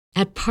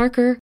At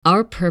Parker,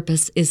 our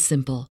purpose is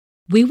simple.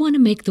 We want to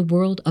make the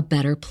world a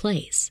better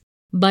place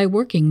by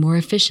working more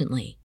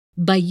efficiently,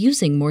 by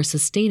using more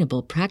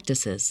sustainable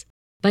practices,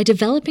 by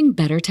developing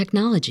better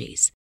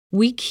technologies.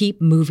 We keep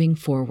moving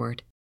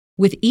forward.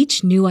 With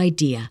each new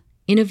idea,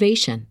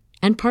 innovation,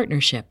 and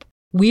partnership,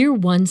 we're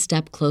one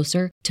step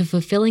closer to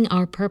fulfilling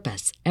our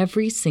purpose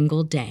every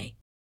single day.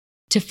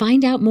 To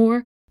find out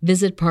more,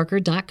 visit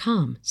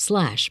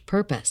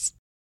parker.com/purpose.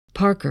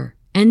 Parker,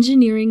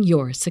 engineering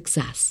your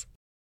success.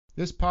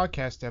 This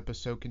podcast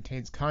episode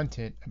contains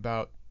content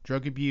about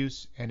drug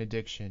abuse and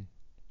addiction.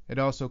 It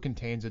also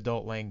contains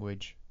adult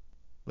language.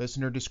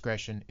 Listener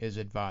discretion is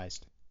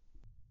advised.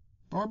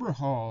 Barbara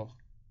Hall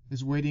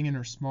is waiting in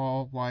her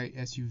small white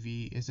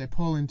SUV as I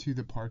pull into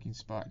the parking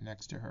spot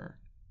next to her.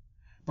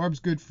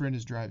 Barb's good friend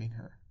is driving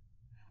her.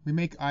 We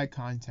make eye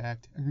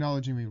contact,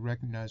 acknowledging we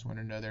recognize one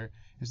another,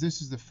 as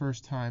this is the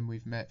first time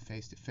we've met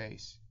face to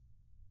face.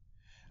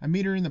 I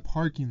meet her in the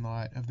parking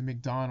lot of the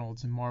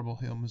McDonald's in Marble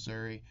Hill,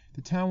 Missouri,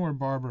 the town where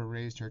Barbara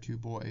raised her two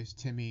boys,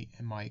 Timmy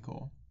and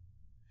Michael.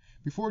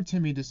 Before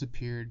Timmy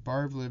disappeared,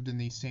 Barb lived in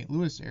the St.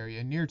 Louis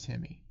area near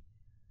Timmy.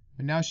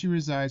 But now she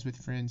resides with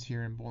friends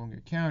here in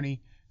Bollinger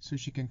County so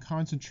she can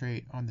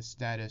concentrate on the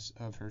status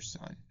of her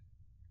son.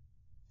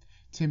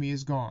 Timmy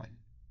is gone.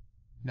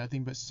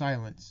 Nothing but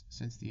silence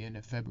since the end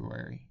of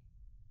February.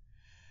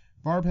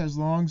 Barb has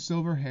long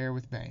silver hair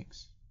with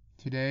bangs.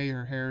 Today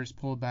her hair is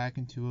pulled back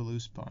into a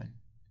loose bun.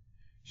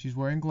 She's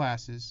wearing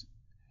glasses,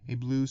 a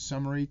blue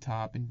summery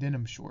top, and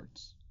denim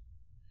shorts.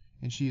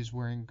 And she is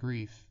wearing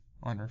grief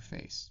on her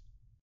face.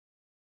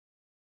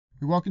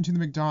 We walk into the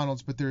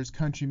McDonald's, but there is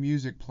country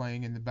music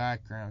playing in the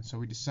background, so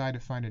we decide to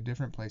find a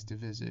different place to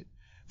visit,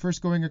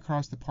 first going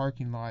across the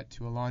parking lot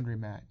to a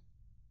laundromat.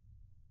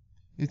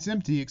 It's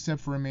empty except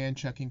for a man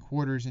chucking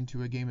quarters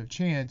into a game of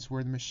chance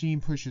where the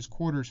machine pushes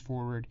quarters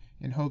forward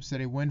in hopes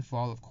that a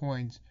windfall of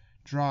coins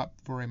drop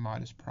for a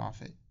modest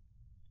profit.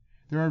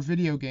 There are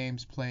video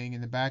games playing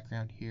in the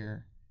background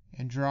here,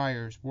 and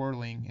dryers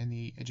whirling in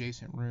the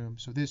adjacent room,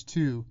 so this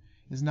too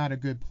is not a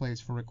good place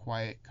for a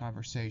quiet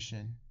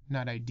conversation,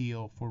 not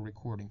ideal for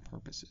recording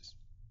purposes.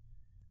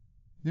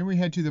 Then we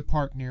head to the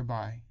park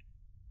nearby.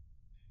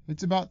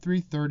 It's about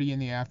 3:30 in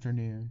the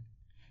afternoon,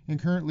 and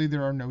currently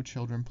there are no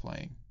children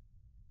playing.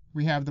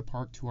 We have the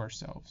park to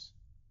ourselves.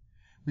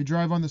 We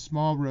drive on the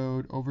small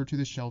road over to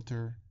the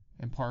shelter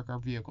and park our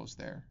vehicles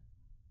there.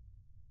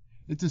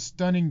 It's a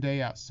stunning day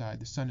outside.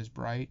 The sun is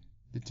bright,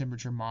 the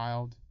temperature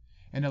mild,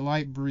 and a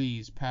light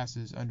breeze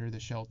passes under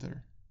the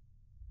shelter.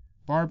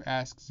 Barb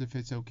asks if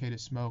it's okay to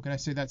smoke, and I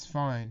say that's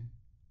fine,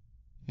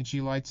 and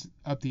she lights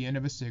up the end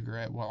of a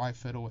cigarette while I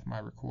fiddle with my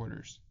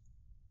recorders.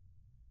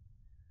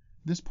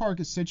 This park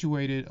is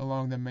situated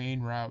along the main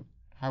route,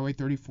 Highway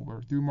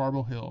 34, through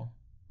Marble Hill,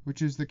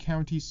 which is the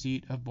county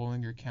seat of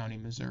Bollinger County,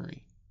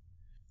 Missouri.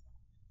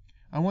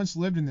 I once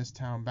lived in this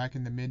town back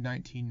in the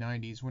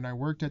mid-1990s when I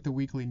worked at the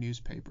weekly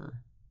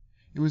newspaper.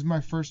 It was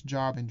my first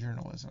job in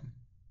journalism.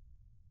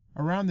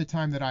 Around the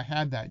time that I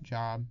had that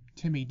job,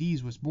 Timmy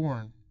Dees was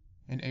born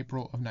in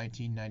April of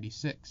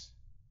 1996.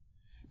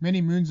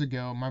 Many moons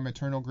ago, my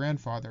maternal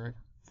grandfather,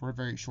 for a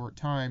very short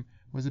time,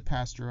 was a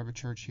pastor of a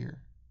church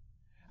here.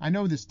 I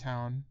know this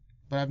town,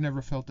 but I've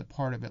never felt a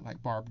part of it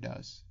like Barb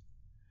does.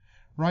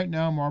 Right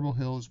now, Marble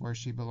Hill is where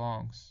she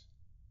belongs.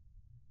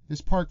 This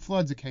park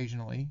floods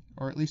occasionally,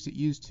 or at least it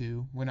used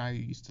to when I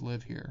used to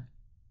live here.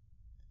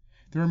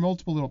 There are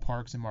multiple little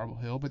parks in Marble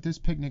Hill, but this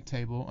picnic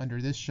table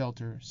under this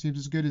shelter seems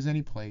as good as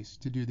any place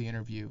to do the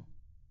interview.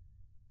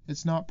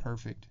 It's not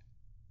perfect,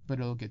 but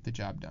it'll get the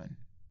job done.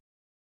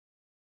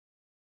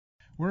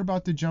 We're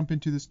about to jump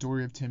into the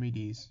story of Timmy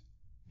Dees,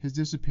 his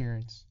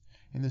disappearance,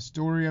 and the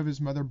story of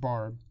his mother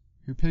Barb,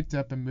 who picked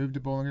up and moved to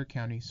Bollinger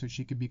County so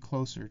she could be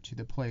closer to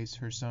the place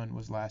her son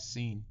was last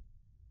seen.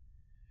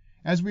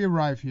 As we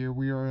arrive here,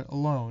 we are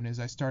alone as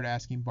I start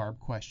asking Barb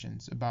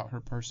questions about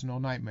her personal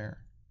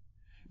nightmare.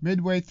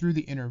 Midway through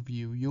the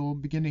interview, you'll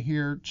begin to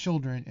hear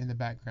children in the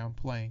background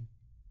playing.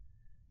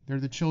 They're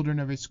the children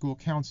of a school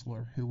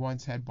counselor who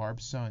once had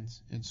Barb's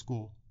sons in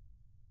school.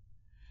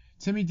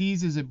 Timmy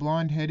Dees is a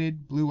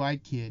blonde-headed,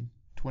 blue-eyed kid,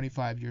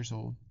 25 years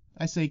old.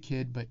 I say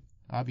kid, but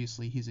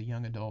obviously he's a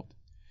young adult.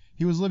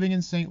 He was living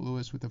in St.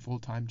 Louis with a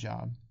full-time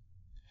job.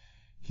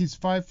 He's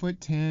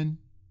 5'10",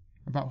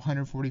 about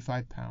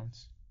 145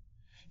 pounds.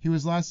 He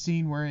was last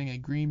seen wearing a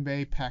Green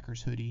Bay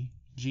Packers hoodie,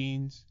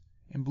 jeans,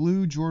 and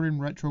blue Jordan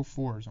Retro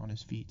 4s on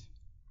his feet.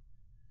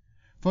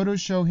 Photos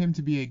show him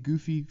to be a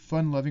goofy,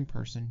 fun-loving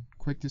person,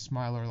 quick to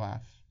smile or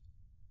laugh.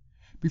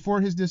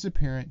 Before his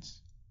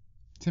disappearance,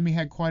 Timmy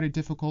had quite a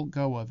difficult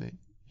go of it.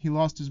 He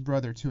lost his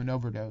brother to an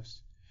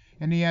overdose,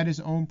 and he had his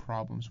own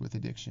problems with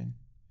addiction.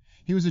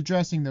 He was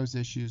addressing those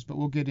issues, but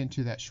we'll get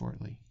into that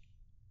shortly.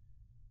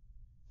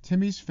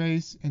 Timmy's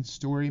face and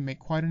story make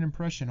quite an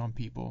impression on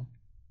people.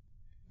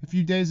 A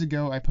few days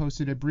ago, I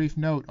posted a brief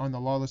note on the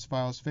Lawless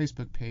Files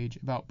Facebook page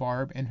about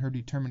Barb and her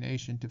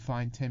determination to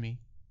find Timmy.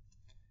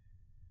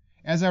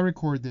 As I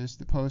record this,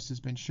 the post has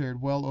been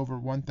shared well over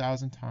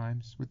 1,000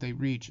 times, with a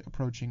reach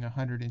approaching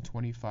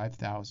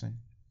 125,000.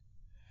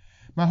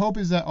 My hope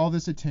is that all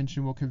this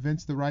attention will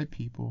convince the right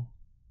people,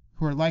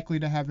 who are likely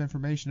to have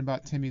information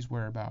about Timmy's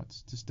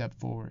whereabouts, to step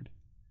forward.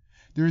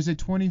 There is a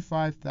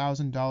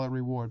 $25,000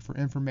 reward for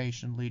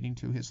information leading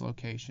to his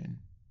location.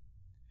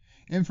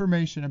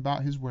 Information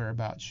about his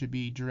whereabouts should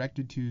be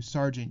directed to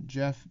Sergeant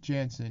Jeff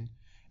Jansen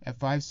at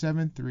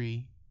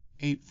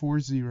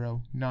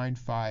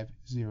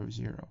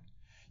 573-840-9500.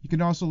 You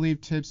can also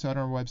leave tips on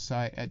our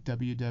website at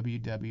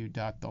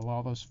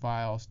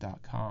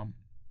www.thelawlessfiles.com.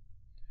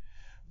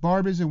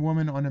 Barb is a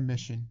woman on a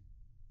mission.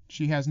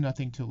 She has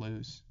nothing to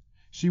lose.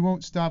 She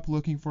won't stop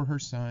looking for her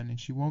son, and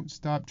she won't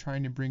stop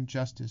trying to bring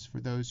justice for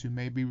those who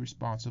may be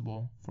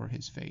responsible for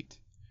his fate.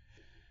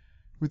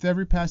 With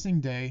every passing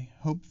day,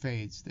 hope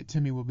fades that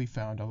Timmy will be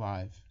found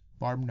alive.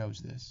 Barb knows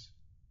this.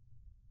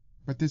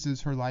 But this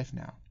is her life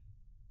now.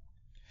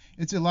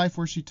 It's a life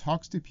where she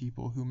talks to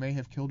people who may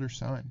have killed her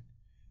son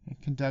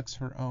and conducts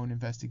her own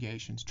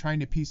investigations, trying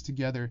to piece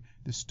together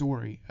the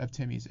story of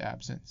Timmy's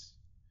absence.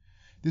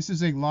 This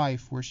is a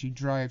life where she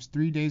drives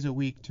 3 days a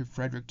week to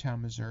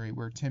Fredericktown, Missouri,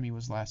 where Timmy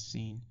was last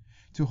seen,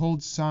 to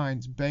hold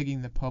signs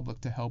begging the public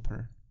to help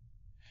her.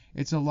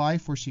 It's a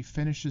life where she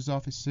finishes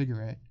off a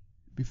cigarette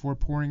before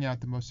pouring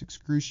out the most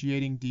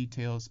excruciating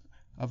details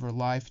of her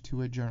life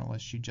to a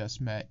journalist she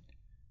just met.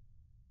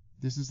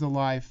 This is the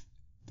life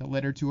that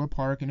led her to a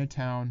park in a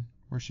town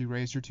where she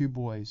raised her 2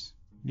 boys,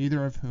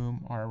 neither of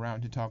whom are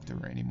around to talk to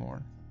her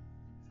anymore.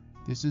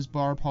 This is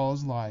Barb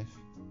Hall's life.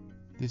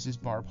 This is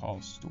Barb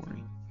Hall's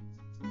story.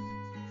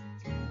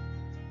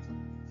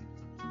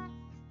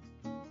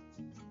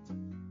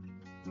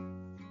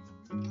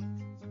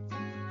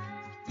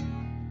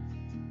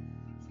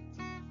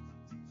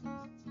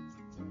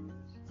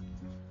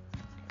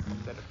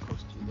 That are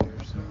close to you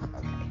there, so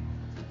okay.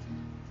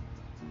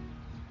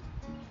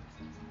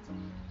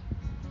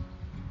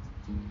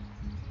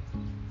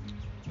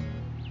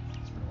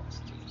 It's been a while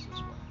since I used this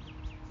one.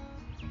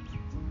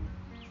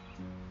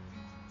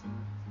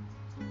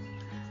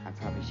 I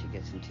probably should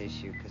get some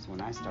tissue because when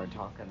I start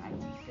talking, I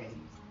don't say.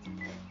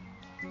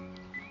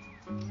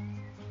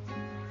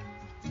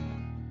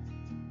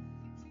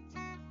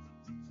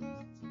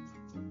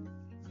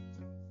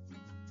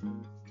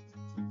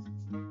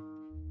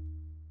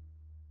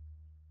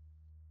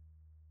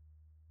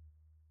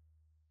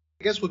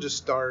 I guess we'll just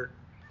start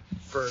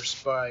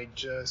first by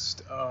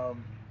just,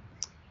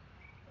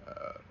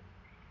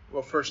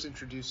 first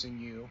introducing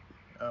you,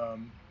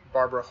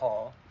 Barbara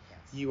Hall. Yes.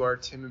 You are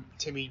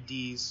Timmy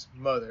Dees'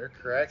 mother,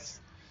 correct?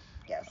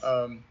 Yes.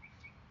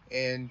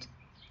 And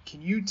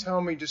can you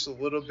tell me just a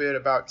little bit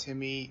about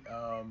Timmy,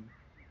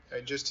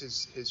 just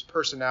his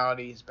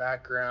personality, his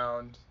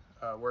background,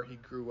 where he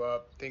grew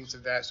up, things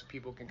of that, so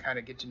people can kind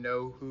of get to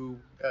know who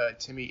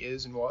Timmy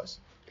is and was?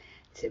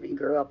 Timmy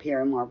grew up here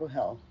in Marble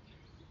Hill,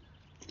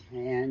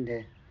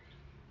 and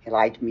he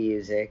liked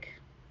music.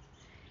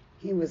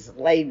 He was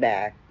laid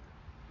back.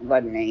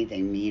 Wasn't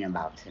anything mean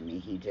about Timmy.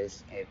 He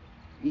just,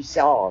 you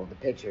saw the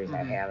pictures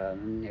I have of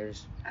him.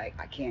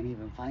 I can't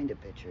even find a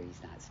picture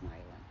he's not smiling.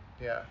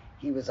 Yeah.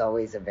 He was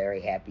always a very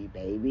happy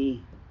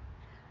baby.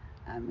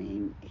 I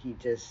mean, he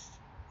just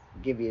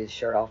give you his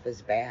shirt off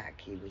his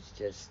back. He was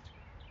just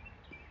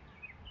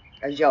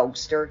a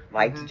jokester,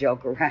 liked to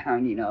joke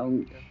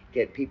around,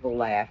 get people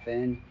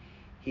laughing.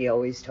 He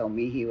always told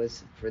me he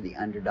was for the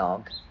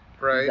underdog.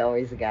 Right. He's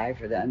always a guy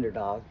for the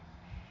underdog.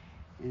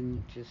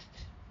 And just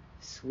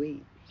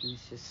sweet. He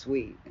was just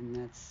sweet, and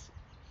makes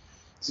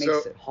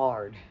it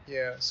hard.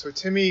 Yeah, so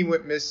Timmy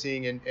went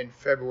missing in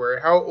February.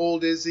 How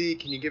old is he?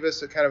 Can you give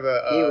us a kind of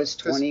a... he was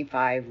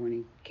 25 when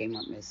he came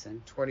up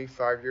missing.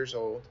 25 years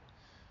old.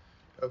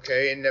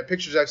 Okay, and the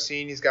pictures I've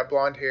seen, he's got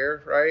blonde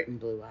hair, right? And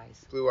blue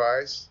eyes. Blue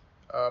eyes.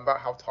 About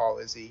how tall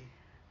is he?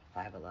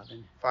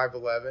 5'11".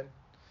 5'11".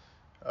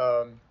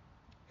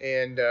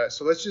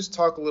 So let's just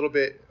talk a little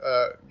bit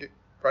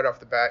right off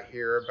the bat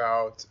here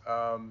about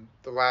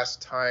the last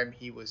time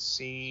he was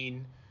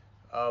seen.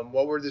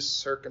 What were the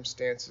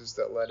circumstances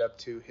that led up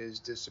to his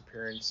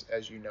disappearance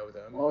as you know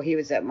them? Well, he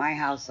was at my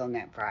house on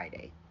that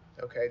Friday.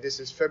 Okay, this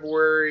is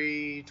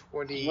February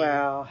 20...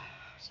 Well,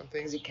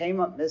 something? because he came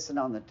up missing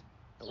on the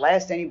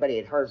last anybody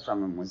had heard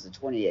from him was the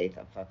 28th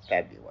of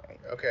February.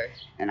 Okay.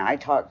 And I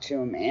talked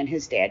to him, and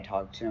his dad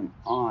talked to him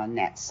on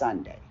that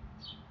Sunday.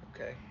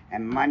 Okay.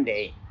 And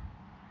Monday,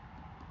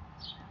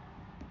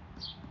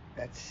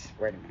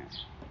 wait a minute.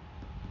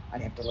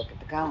 I'd have to look at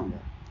the calendar.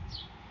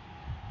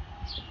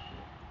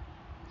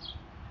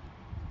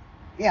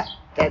 Yeah,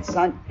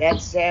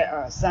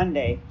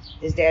 Sunday,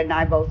 his dad and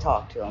I both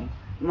talked to him.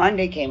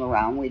 Monday came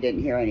around, we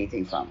didn't hear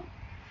anything from him.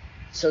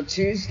 So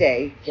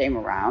Tuesday came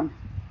around,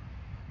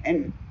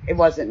 and it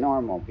wasn't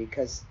normal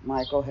because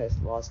Michael has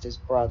lost his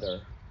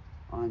brother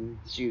on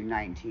June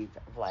 19th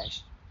of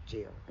last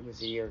year. It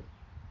was a year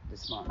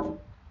this month.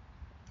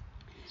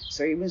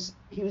 So he was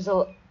a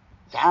little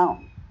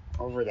down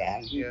over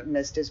that. He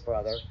missed his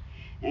brother.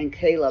 And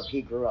Caleb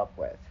he grew up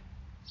with.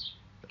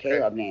 Okay.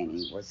 Caleb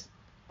Nanny was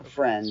a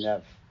friend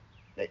that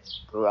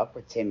grew up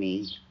with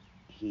Timmy.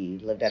 He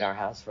lived at our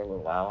house for a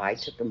little while. I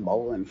took him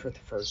bowling for the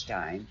first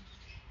time.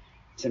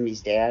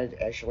 Timmy's dad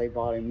actually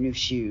bought him new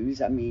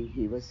shoes. I mean,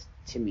 he was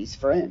Timmy's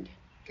friend.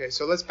 Okay,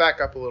 so let's back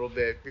up a little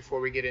bit before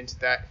we get into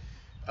that.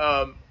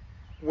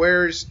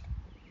 Where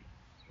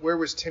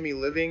was Timmy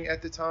living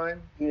at the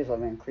time? He was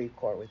living in Creve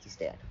Coeur with his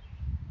dad.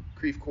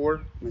 Creve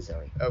Coeur?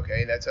 Missouri.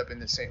 Okay, that's up in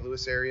the St.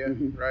 Louis area,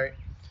 right?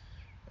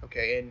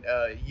 Okay, and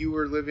you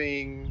were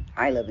living...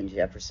 I live in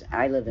Jefferson.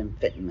 I live in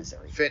Fenton,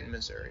 Missouri. Fenton,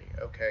 Missouri.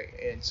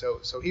 Okay, and so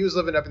he was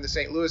living up in the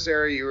St. Louis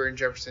area. You were in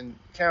Jefferson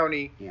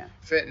County. Yeah.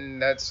 Fenton,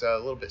 that's a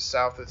little bit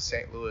south of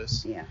St.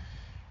 Louis. Yeah.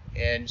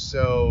 And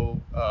so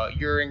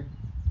you're in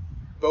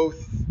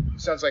both...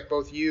 Sounds like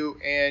both you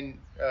and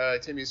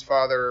Timmy's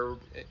father are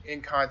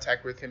in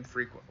contact with him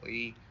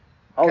frequently.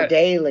 Oh,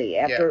 daily.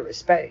 After,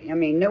 I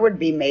mean, there would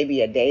be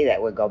maybe a day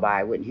that would go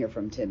by I wouldn't hear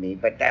from Timmy,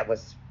 but that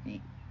was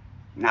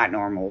not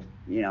normal,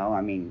 you know.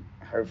 I mean,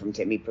 I heard from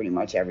Timmy pretty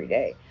much every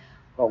day.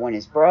 But when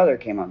his brother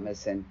came up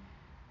missing,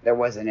 there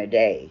wasn't a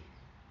day.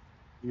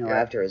 You know,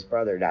 after his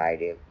brother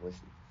died, it was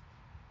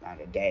not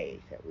a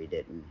day that we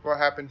didn't. What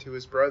happened to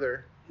his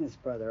brother? His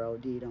brother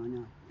OD'd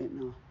on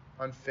fentanyl.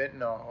 On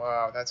fentanyl.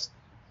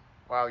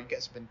 Wow, you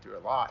guys have been through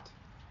a lot.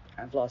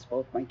 I've lost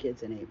both my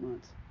kids in 8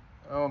 months.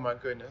 Oh my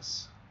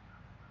goodness.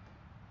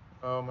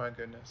 Oh my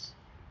goodness.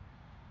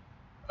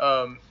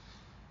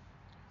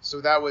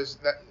 So that was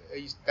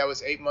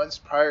 8 months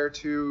prior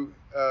to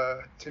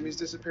Timmy's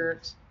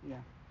disappearance? Yeah.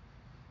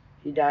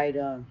 He died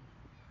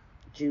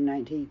June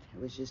 19th.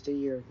 It was just a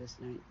year this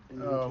night.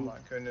 Oh my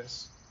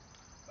goodness.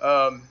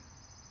 So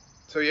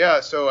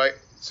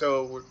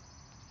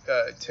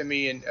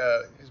Timmy and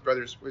his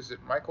brothers, was it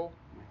Michael?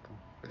 Michael.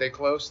 Were they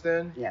close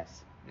then?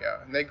 Yes.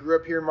 Yeah, and they grew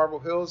up here in Marble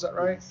Hill, is that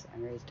right? Yes, I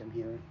raised him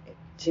here.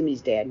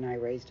 Timmy's dad and I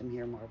raised him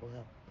here in Marble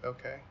Hill.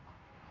 Okay.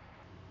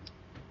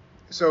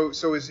 So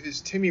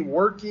is Timmy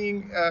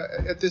working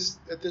at this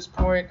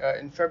point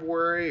in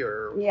February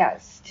or?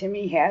 Yes,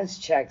 Timmy has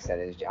checks at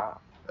his job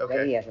that he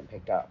Okay. hasn't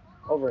picked up.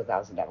 Over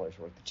 $1,000 worth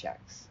of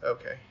checks.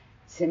 Okay.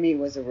 Timmy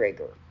was a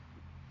rigger,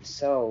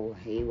 so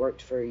he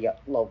worked for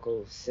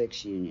local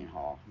 6 Union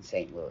Hall in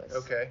St. Louis.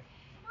 Okay.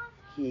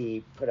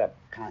 He put up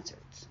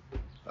concerts.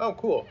 Oh,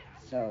 cool.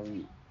 So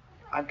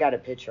I've got a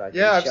picture I can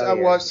Yeah, show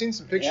you. I've seen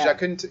some pictures. Yeah. I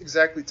couldn't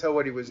exactly tell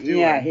what he was doing.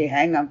 Yeah, he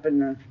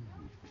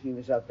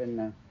was up in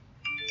the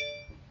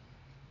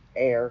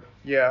air.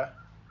 Yeah.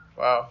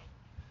 Wow.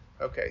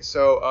 Okay,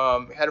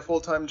 so had a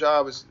full-time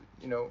job, was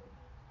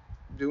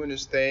doing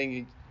his thing.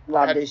 He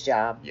Loved his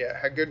job. Yeah,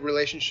 had good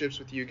relationships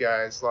with you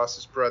guys. Lost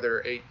his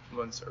brother 8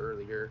 months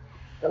earlier.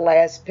 The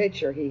last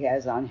picture he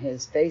has on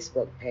his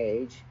Facebook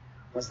page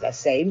was the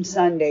same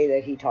Sunday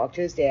that he talked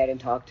to his dad and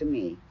talked to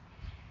me.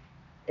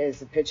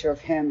 Is a picture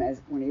of him as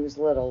when he was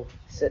little,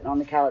 sitting on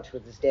the couch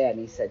with his dad, and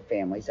he said,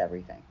 "Family's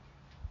everything."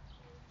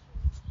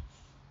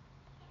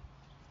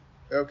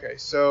 Okay,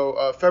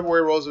 so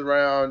February rolls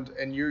around,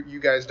 and you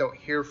guys don't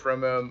hear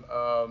from him.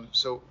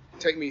 So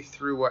take me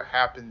through what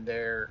happened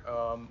there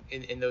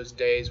in those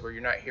days where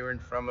you're not hearing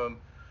from him.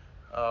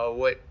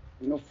 Well,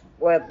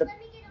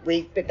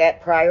 that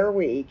prior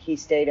week, he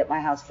stayed at my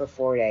house for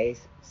 4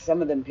 days.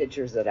 Some of them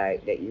pictures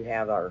that you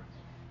have are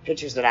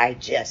pictures that I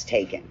just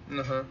taken.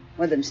 Uh-huh.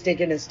 With him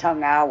sticking his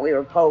tongue out, we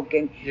were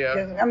poking.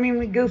 Yeah. I mean,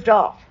 we goofed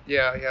off.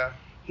 Yeah.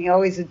 He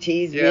always would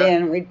tease Yeah. me,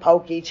 and we'd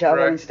poke each other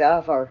Right. and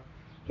stuff, or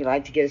he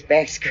liked to get his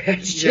back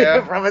scratched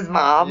Yeah. from his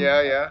mom.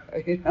 Yeah.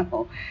 You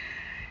know.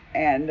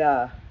 And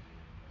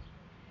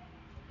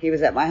he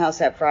was at my house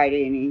that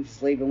Friday, and he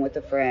was leaving with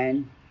a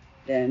friend.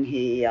 Then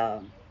he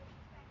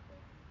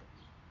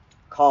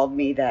called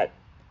me that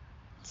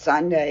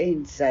Sunday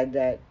and said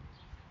that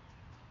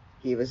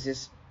he was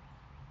just,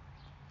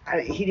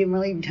 he didn't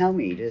really even tell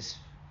me.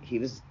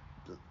 He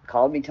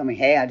called me, told me,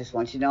 "Hey, I just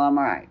want you to know I'm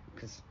all right."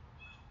 Because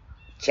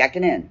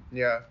checking in.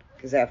 Yeah.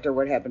 Because after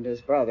what happened to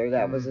his brother,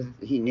 that was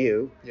he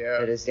knew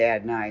that his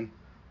dad and I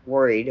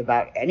worried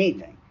about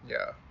anything.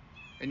 Yeah.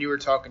 And you were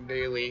talking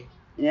daily.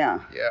 Yeah.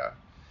 Yeah.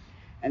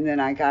 And then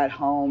I got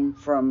home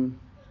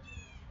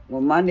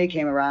Monday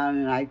came around,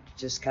 and I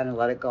just kind of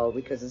let it go,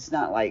 because it's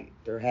not like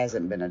there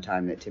hasn't been a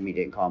time that Timmy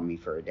didn't call me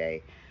for a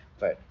day.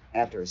 But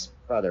after his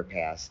brother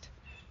passed,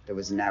 there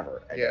was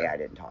never a day I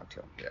didn't talk to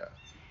him. Yeah.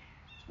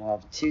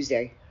 Well,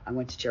 Tuesday, I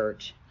went to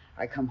church.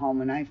 I come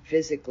home, and I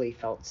physically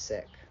felt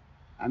sick.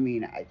 I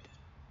mean, I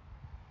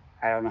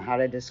don't know how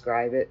to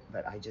describe it,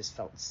 but I just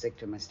felt sick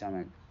to my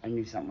stomach. I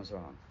knew something was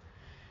wrong.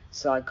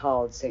 So I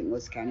called St.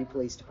 Louis County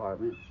Police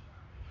Department,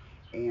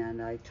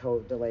 and I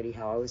told the lady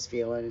how I was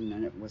feeling, and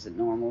then it wasn't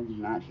normal to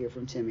not hear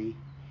from Timmy.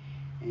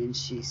 And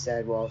she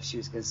said, well, she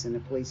was going to send a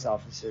police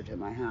officer to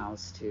my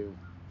house to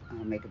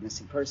make a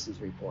missing persons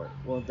report.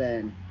 Well,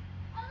 then,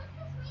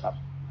 about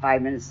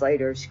 5 minutes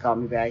later, she called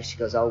me back. She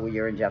goes, "Oh, well,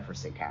 you're in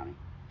Jefferson County."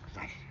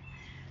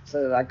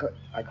 So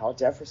I called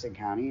Jefferson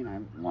County, and I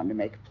wanted to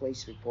make a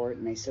police report.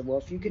 And they said, "Well,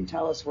 if you can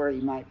tell us where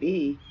he might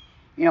be,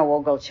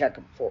 we'll go check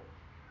him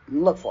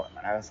and look for him."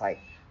 And I was like,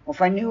 well,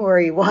 if I knew where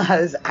he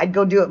was, I'd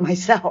go do it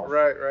myself.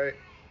 Right.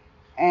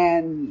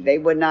 And they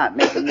would not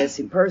make a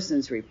missing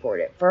persons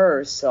report at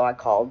first, so I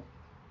called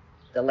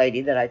the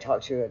lady that I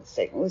talked to at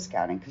St. Louis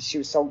County, because she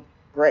was so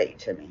great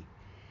to me.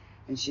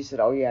 And she said,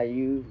 oh, yeah,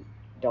 you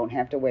don't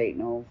have to wait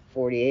no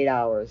 48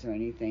 hours or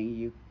anything.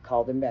 You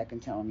call them back and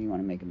tell them you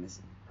want to make a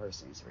missing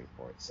persons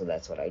report. So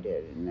that's what I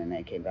did. And then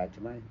they came back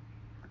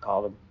I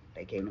called them.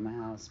 They came to my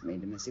house,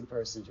 made the missing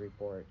persons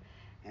report.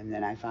 And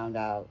then I found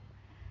out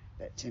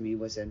that Timmy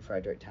was in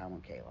Fredericktown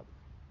with Caleb.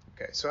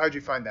 Okay, so how'd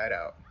you find that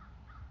out?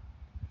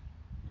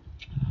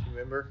 Do you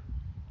remember?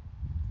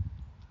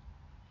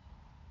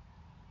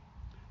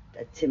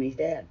 That's Timmy's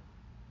dad.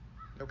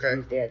 Okay.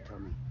 Timmy's dad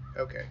told me.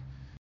 Okay.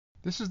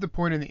 This is the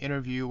point in the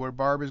interview where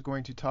Barb is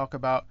going to talk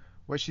about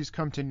what she's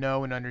come to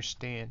know and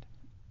understand.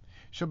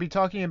 She'll be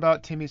talking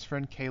about Timmy's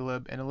friend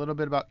Caleb and a little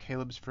bit about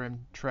Caleb's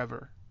friend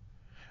Trevor.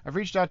 I've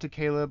reached out to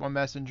Caleb on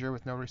Messenger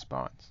with no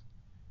response.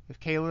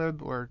 If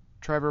Caleb or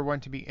Trevor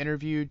want to be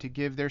interviewed to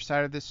give their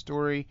side of this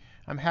story,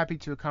 I'm happy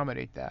to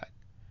accommodate that.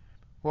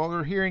 What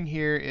we're hearing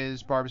here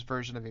is Barb's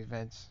version of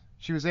events.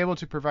 She was able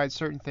to provide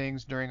certain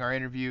things during our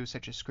interview,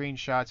 such as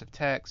screenshots of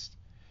text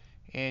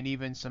and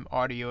even some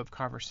audio of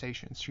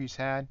conversations she's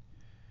had.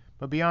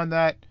 But beyond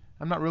that,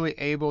 I'm not really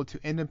able to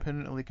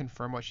independently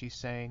confirm what she's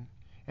saying,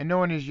 and no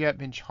one has yet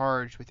been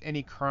charged with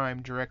any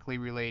crime directly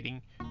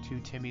relating to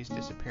Timmy's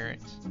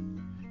disappearance.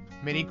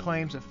 Many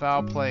claims of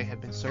foul play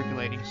have been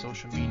circulating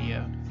social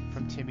media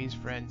from Timmy's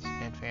friends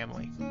and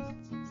family.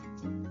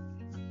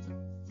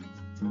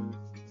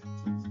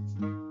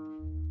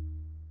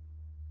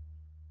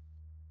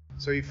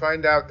 So you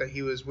find out that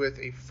he was with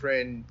a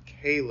friend,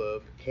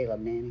 Caleb.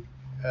 Caleb Nanny.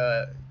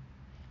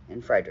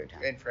 In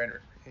Fredericktown. In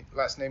Frederick.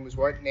 Last name was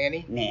what?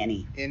 Nanny?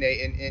 Nanny.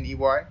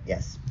 N-A-N-N-E-Y?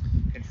 Yes.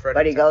 In Fredericktown.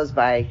 But he goes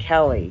by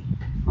Kelly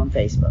on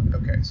Facebook.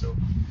 Okay, so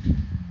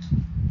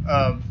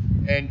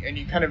and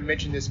you kind of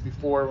mentioned this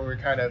before when we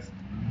were kind of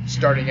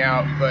starting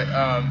out, but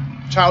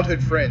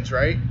childhood friends,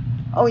 right?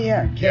 Oh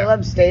yeah,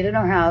 Caleb stayed in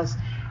our house.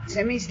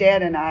 Timmy's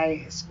dad and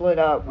I split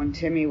up when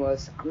Timmy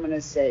was, I'm going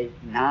to say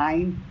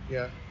 9.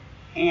 Yeah.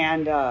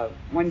 And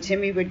when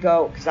Timmy would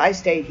go, because I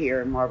stayed here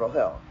in Marble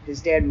Hill,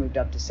 his dad moved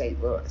up to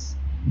St. Louis.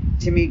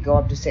 Timmy'd go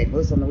up to St.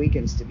 Louis on the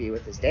weekends to be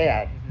with his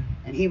dad,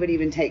 and he would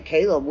even take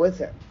Caleb with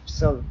him.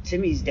 So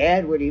Timmy's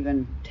dad would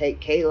even take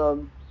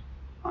Caleb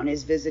on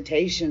his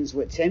visitations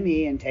with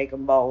Timmy and take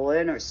him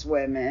bowling or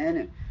swimming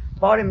and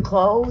bought him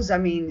clothes. I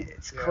mean,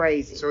 it's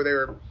crazy. So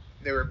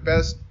they were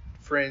best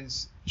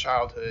friends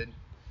childhood,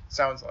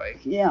 sounds like.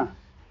 Yeah.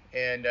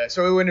 And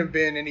so it wouldn't have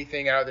been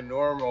anything out of the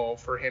normal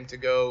for him to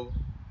go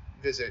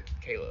visit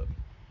Caleb.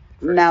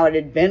 Now, it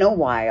had been a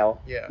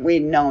while. Yeah.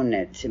 We'd known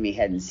that Timmy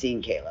hadn't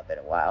seen Caleb in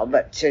a while,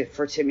 but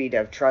for Timmy to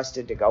have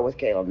trusted to go with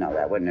Caleb, no,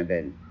 that wouldn't have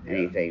been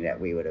anything that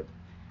we would have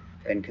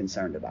been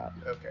concerned about.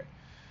 Okay.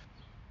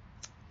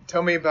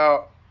 Tell me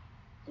about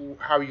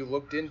how you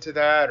looked into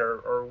that,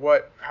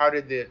 or how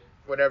did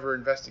whatever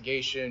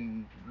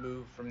investigation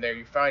move from there?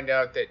 You find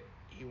out that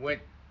he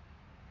went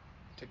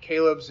to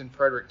Caleb's in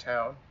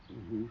Fredericktown.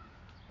 Mm-hmm.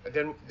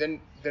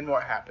 Then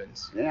what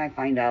happens? Then I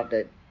find out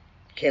that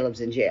Caleb's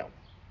in jail.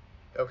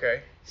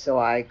 Okay. So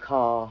I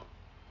call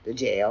the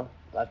jail,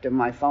 left him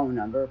my phone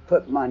number,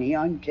 put money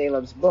on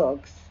Caleb's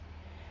books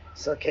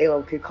so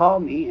Caleb could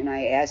call me, and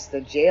I asked the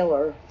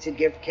jailer to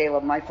give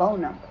Caleb my phone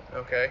number.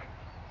 Okay.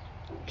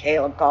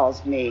 Caleb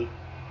calls me.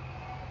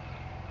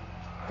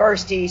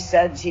 First he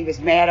said he was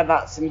mad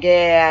about some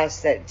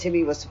gas, that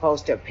Timmy was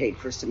supposed to have paid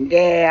for some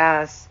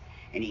gas,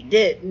 and he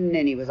didn't,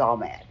 and he was all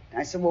mad. And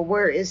I said, well,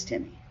 where is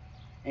Timmy?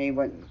 And he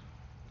went,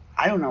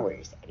 I don't know where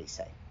he's at, he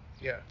said.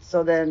 Yeah.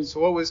 So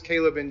what was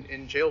Caleb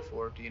in jail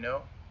for? Do you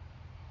know?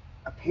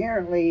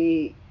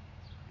 Apparently,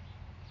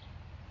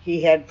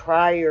 he had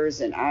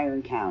priors in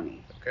Iron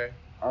County. Okay.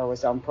 Or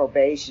was on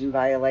probation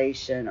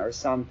violation or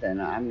something.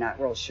 I'm not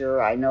real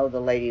sure. I know the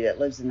lady that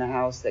lives in the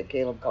house that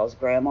Caleb calls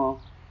Grandma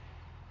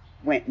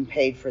went and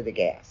paid for the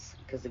gas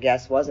because the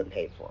gas wasn't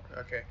paid for.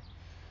 Okay.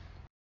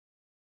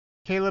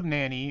 Caleb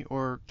Nanny,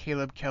 or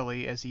Caleb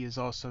Kelly as he is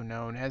also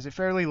known, has a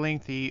fairly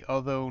lengthy,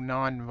 although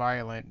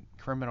non-violent,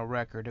 criminal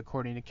record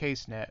according to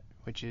CaseNet,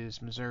 which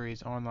is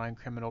Missouri's online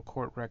criminal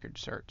court record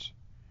search.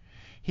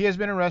 He has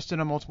been arrested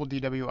on multiple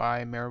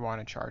DWI and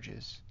marijuana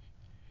charges.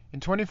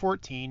 In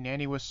 2014,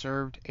 Nanny was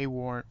served a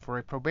warrant for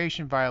a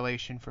probation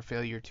violation for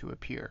failure to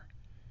appear.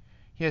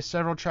 He has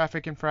several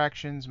traffic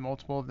infractions,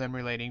 multiple of them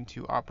relating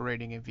to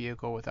operating a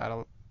vehicle without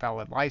a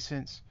valid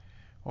license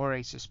or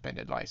a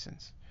suspended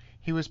license.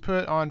 He was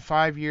put on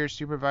 5 years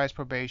supervised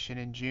probation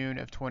in June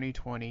of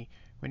 2020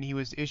 when he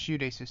was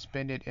issued a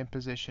suspended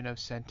imposition of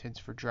sentence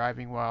for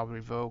driving while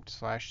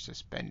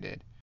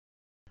revoked/suspended.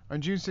 On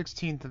June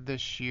 16th of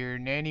this year,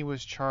 Nanny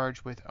was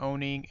charged with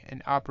owning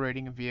and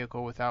operating a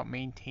vehicle without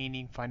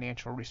maintaining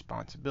financial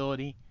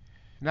responsibility.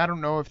 And I don't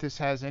know if this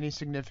has any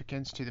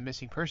significance to the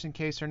missing person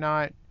case or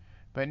not,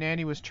 but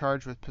Nanny was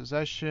charged with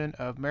possession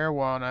of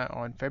marijuana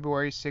on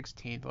February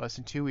 16th, less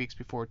than 2 weeks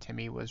before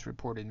Timmy was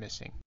reported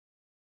missing.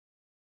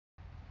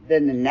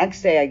 Then the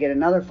next day I get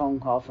another phone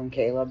call from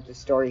Caleb. The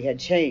story had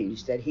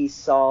changed, that he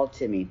saw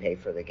Timmy pay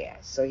for the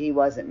gas. So he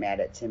wasn't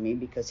mad at Timmy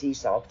because he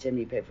saw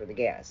Timmy pay for the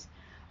gas.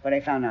 But I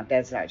found out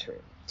that's not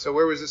true. So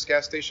where was this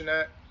gas station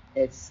at?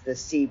 It's the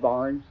C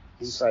Barn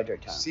in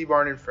Fredericktown. C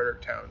Barn in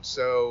Fredericktown.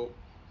 So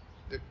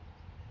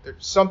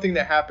there's something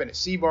that happened at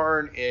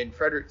Seabarn in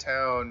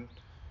Fredericktown.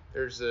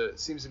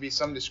 Seems to be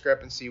some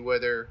discrepancy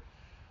whether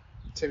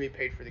Timmy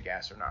paid for the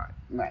gas or not.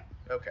 Right.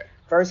 Okay.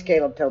 First,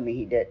 Caleb told me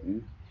he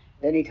didn't.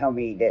 Then he told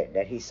me he did,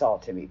 that he saw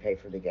Timmy pay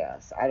for the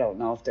gas. I don't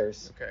know if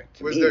there's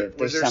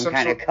some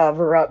kind of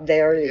cover up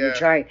there that you're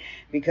trying,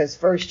 because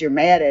first you're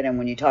mad at him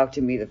when you talk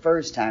to me the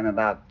first time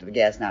about the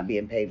gas not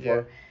being paid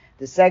for.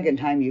 The second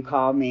time you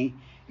call me,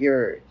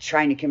 you're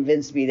trying to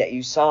convince me that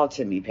you saw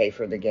Timmy pay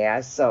for the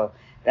gas. So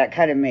that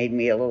kind of made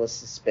me a little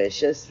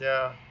suspicious.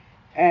 Yeah.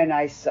 And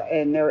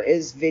and there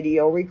is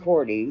video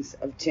recordings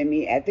of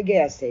Timmy at the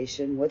gas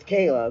station with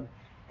Caleb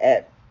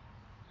at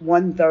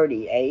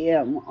 1:30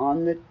 a.m.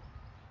 on the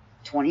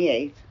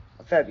 28th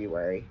of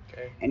February.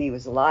 Okay. And he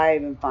was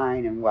alive and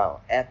fine and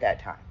well at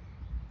that time.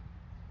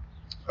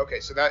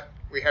 Okay, so that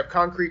we have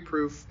concrete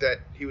proof that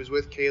he was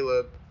with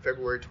Caleb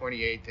February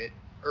 28th at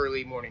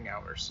early morning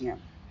hours. Yeah.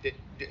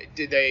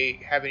 Did they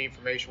have any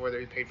information whether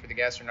he paid for the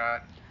gas or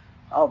not?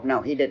 Oh,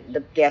 no, he didn't.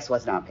 The gas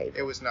was not paid for.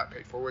 It was not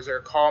paid for. Was there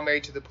a call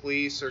made to the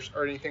police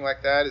or anything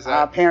like that? Is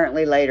that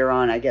apparently later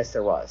on, I guess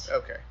there was.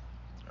 Okay.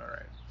 All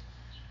right.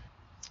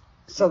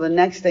 So the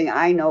next thing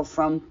I know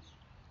from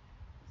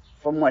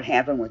what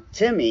happened with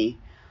Timmy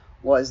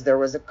was there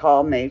was a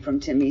call made from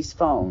Timmy's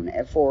phone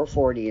at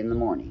 4:40 in the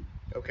morning.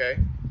 Okay.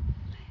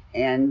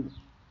 And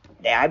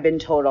I've been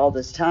told all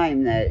this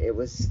time that it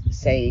was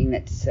saying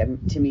that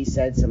Timmy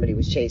said somebody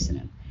was chasing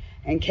him.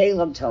 And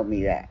Caleb told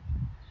me that.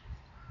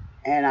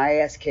 And I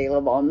asked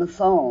Caleb on the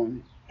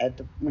phone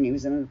when he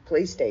was in the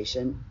police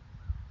station,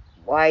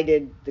 why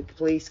did the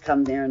police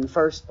come there in the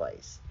first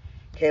place?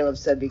 Caleb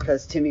said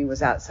because Timmy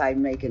was outside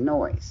making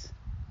noise.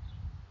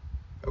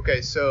 Okay,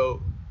 so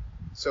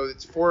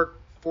it's 4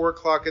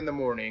 o'clock in the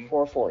morning.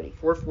 4:40.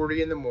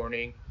 4:40 in the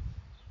morning,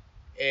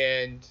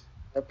 and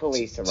the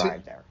police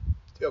arrived there.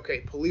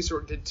 Okay,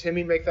 did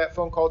Timmy make that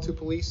phone call to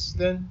police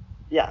then?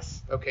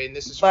 Yes. Okay, and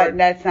this is. But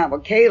that's not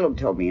what Caleb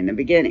told me in the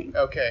beginning.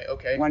 Okay.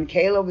 When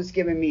Caleb was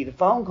giving me the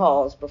phone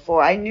calls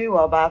before I knew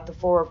about the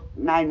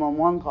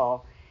 911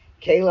 call,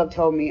 Caleb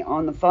told me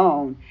on the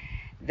phone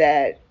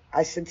that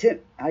I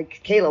said,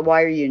 Caleb,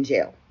 why are you in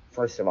jail?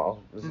 First of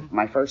all, was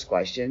my first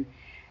question.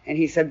 And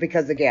he said,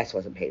 because the gas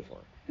wasn't paid for.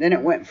 Then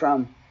it went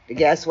from the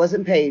gas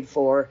wasn't paid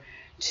for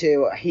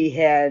to he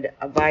had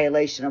a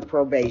violation of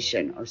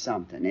probation or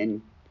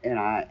something.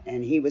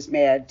 And he was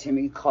mad.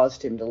 Timmy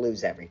caused him to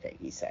lose everything,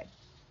 he said.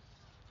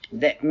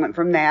 That went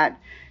from that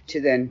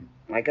to then,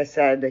 like I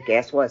said, the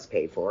gas was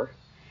paid for.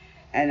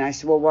 And I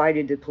said, well, why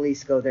did the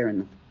police go there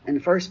in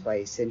the first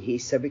place? And he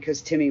said,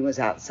 because Timmy was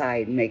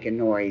outside making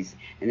noise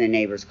and the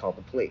neighbors called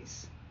the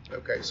police.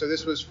 Okay, so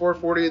this was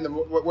 4:40 in the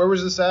morning. Where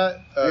was this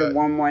at?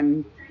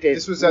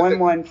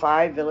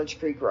 115 Village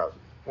Creek Road.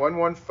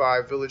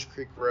 115 Village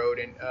Creek Road.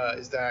 And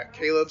is that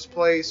Caleb's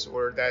place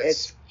or that's...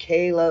 It's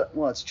Caleb,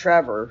 well, it's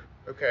Trevor.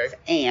 Okay. It's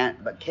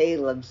aunt, but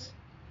Caleb's,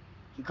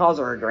 he calls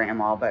her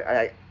grandma,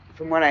 but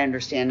from what I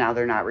understand now,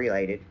 they're not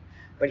related.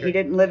 But He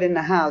didn't live in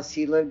the house.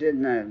 He lived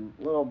in a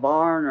little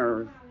barn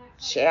or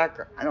shack,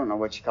 or I don't know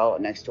what you call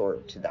it, next door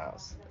to the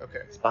house. Okay.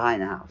 It's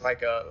behind the house.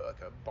 Like a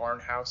barn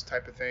house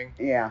type of thing?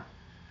 Yeah.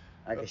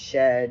 Like a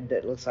shed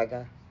that looks like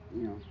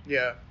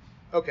Yeah.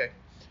 Okay.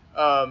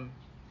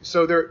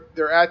 So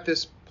they're at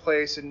this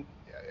place in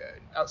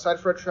outside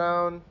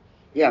Fredericktown.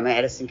 Yeah,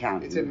 Madison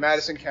County. It's in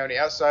Madison County,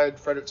 outside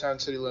Fredericktown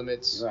city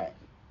limits. Right.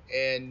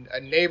 And a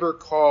neighbor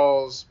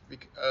calls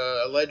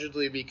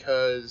allegedly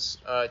because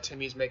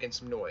Timmy's making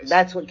some noise.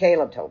 That's what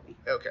Caleb told me.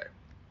 Okay.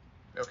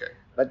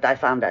 But I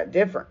found out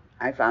different.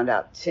 I found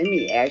out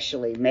Timmy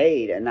actually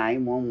made a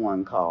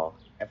 911 call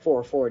at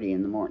 4:40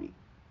 in the morning.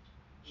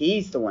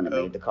 He's the one that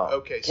made the call.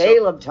 Okay.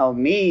 Caleb told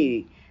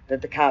me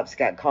that the cops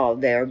got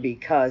called there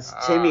because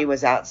Timmy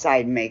was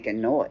outside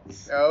making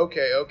noise.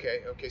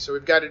 Okay. So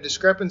we've got a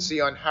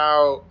discrepancy on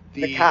how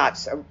the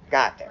cops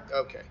got there.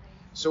 Okay.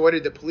 So what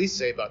did the police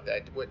say about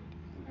that?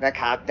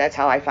 That's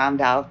how I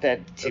found out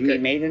that Timmy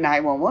made a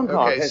 911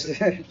 call.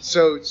 Okay.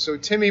 So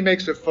Timmy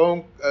makes a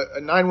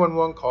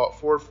 911 call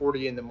at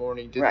 4:40 in the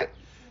morning. Right.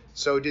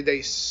 So did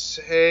they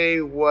say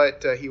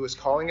what he was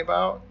calling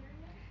about?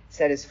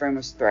 Said his friend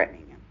was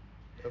threatening him.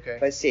 Okay.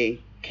 But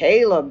see,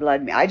 Caleb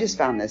led me. I just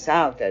found this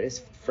out that his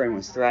friend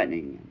was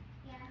threatening him.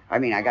 I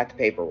mean, I got the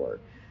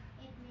paperwork.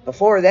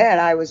 Before that,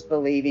 I was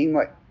believing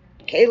what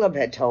Caleb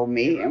had told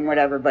me, and what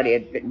everybody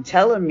had been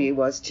telling me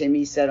was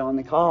Timmy said on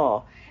the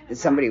call that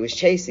somebody was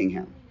chasing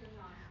him.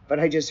 But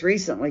I just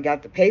recently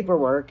got the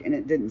paperwork, and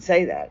it didn't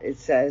say that. It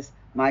says,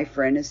 my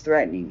friend is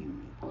threatening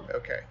him.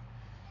 Okay.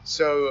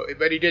 So,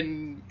 but he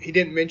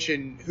didn't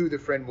mention who the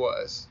friend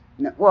was.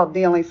 No, well,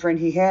 the only friend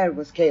he had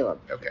was Caleb.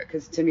 Okay.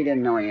 Because Timmy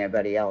didn't know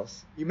anybody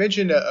else. You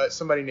mentioned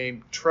somebody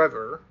named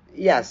Trevor.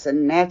 Yes,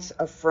 and that's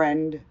a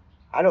friend.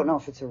 I don't know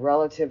if it's a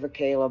relative of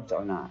Caleb's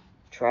or not.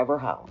 Trevor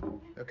Holland.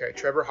 Okay,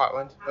 Trevor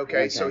Holland.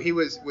 Okay, so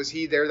was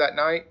he there that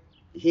night?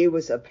 He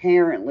was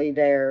apparently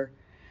there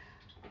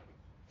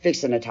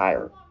fixing a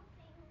tire.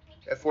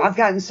 I've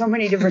gotten so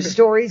many different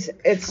stories.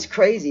 It's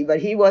crazy,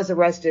 but he was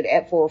arrested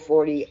at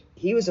 4:40.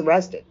 He was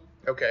arrested.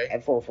 Okay.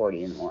 At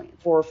 4:40 in the morning.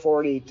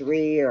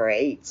 4:43 or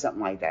 8,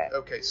 something like that.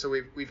 Okay, so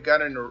we've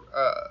got an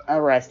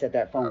arrest at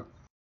that phone.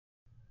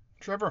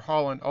 Trevor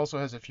Holland also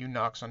has a few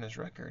knocks on his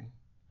record.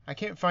 I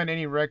can't find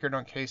any record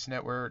on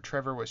CaseNet where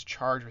Trevor was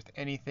charged with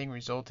anything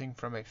resulting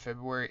from a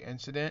February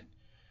incident.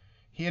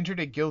 He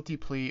entered a guilty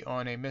plea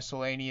on a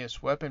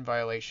miscellaneous weapon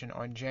violation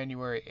on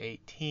January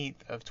 18th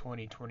of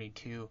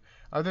 2022.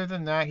 Other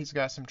than that, he's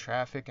got some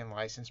traffic and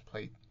license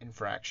plate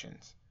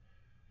infractions.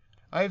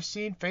 I have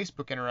seen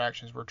Facebook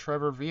interactions where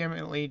Trevor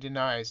vehemently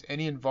denies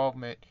any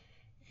involvement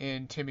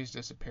in Timmy's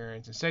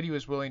disappearance and said he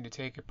was willing to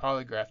take a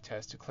polygraph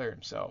test to clear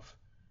himself.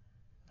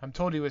 I'm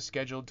told he was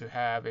scheduled to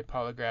have a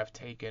polygraph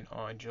taken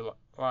on July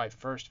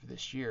 1st of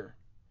this year.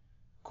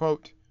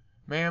 Quote,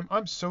 "Ma'am,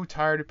 I'm so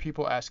tired of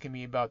people asking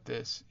me about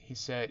this," he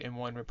said in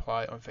one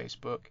reply on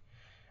Facebook.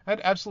 "I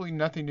had absolutely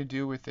nothing to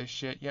do with this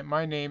shit, yet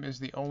my name is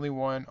the only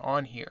one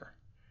on here.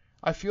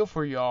 I feel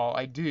for y'all,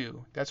 I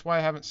do. That's why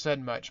I haven't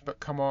said much, but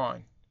come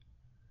on.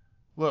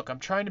 Look, I'm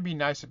trying to be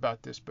nice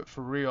about this, but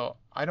for real,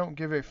 I don't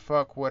give a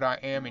fuck what I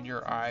am in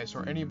your eyes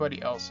or anybody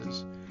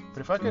else's.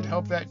 But if I could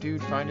help that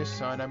dude find his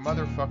son, I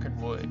motherfucking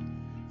would.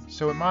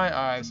 So in my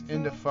eyes,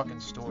 end of fucking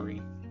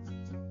story."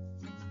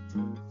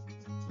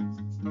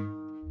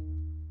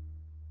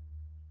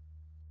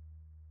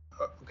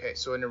 Okay,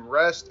 so an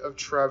arrest of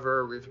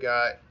Trevor, we've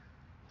got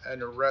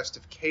an arrest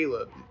of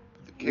Caleb.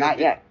 Not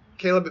yet.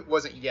 Caleb, it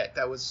wasn't yet.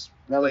 That was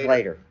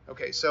later.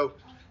 Okay, so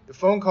the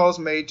phone calls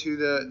made to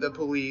the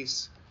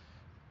police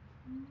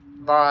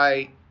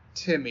by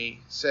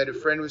Timmy said a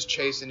friend was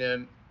chasing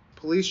him.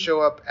 Police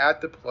show up at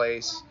the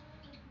place.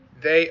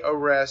 They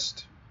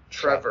arrest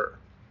Trevor.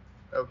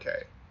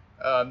 Okay.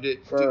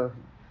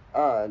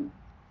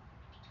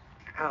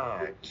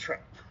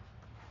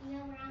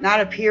 Not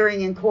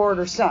appearing in court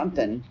or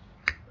something.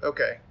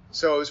 Okay.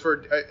 So it was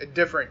for a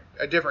different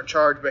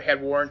charge, but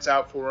had warrants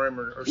out for him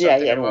or something. Yeah,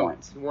 he had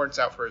warrants. Warrants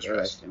out for his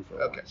arrest.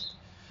 Okay.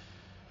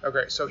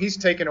 Okay, so he's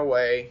taken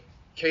away.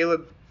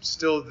 Caleb's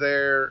still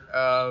there.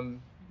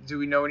 Do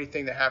we know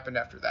anything that happened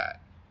after that?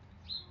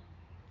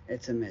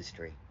 It's a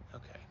mystery.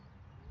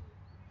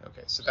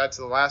 Okay, so that's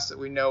the last that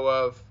we know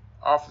of.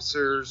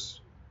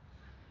 Officers.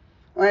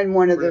 And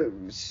one of the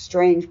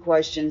strange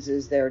questions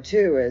is there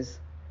too is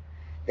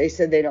they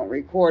said they don't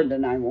record the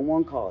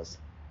 911 calls.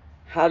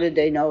 How did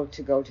they know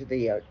to go to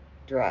the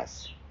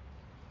address?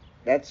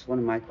 That's one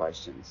of my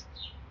questions.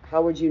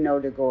 How would you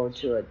know to go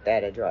to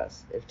that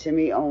address? If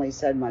Timmy only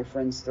said my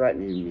friend's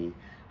threatening me,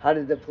 how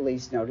did the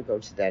police know to go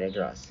to that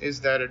address?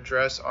 Is that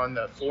address on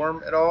the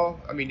form at all?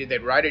 I mean, did they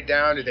write it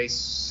down? Did they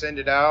send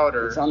it out?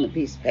 Or it's on the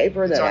piece of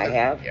paper that I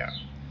have. Yeah.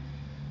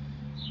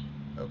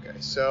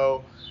 Okay,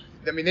 so,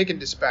 I mean, they can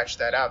dispatch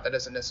that out. That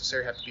doesn't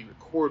necessarily have to be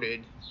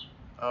recorded,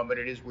 but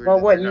it is weird. Well,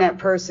 wouldn't that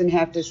person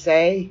have to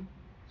say,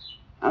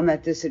 I'm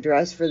at this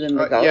address for them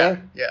to go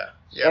there? Yeah.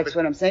 That's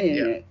what I'm saying.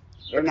 Yeah.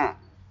 They're not.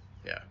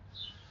 Yeah.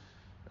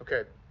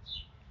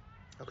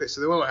 Okay,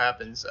 so then what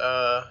happens?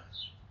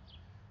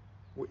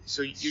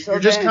 So you're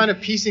just kind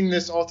of piecing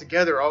this all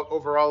together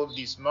over all of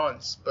these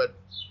months, but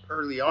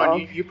early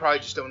on, you probably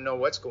just don't know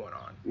what's going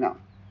on. No.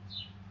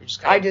 You're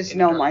just I just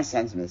know my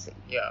son's missing.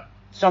 Yeah.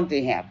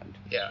 Something happened.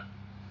 Yeah.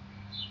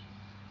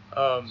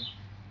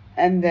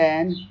 And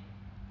then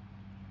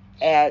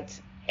at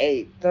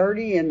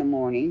 8:30 in the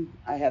morning,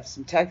 I have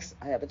a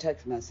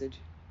text message,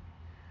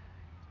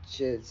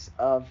 which is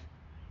of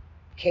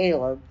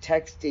Caleb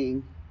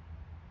texting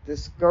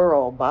this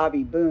girl,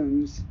 Bobby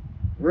Boone's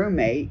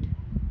roommate,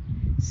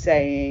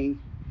 saying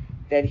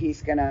that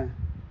he's going to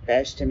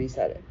bash Timmy's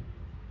head in.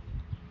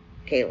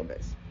 Caleb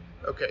is.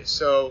 Okay,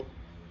 so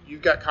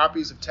you've got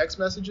copies of text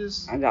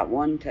messages? I got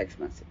one text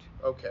message.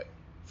 Okay.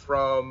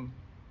 From,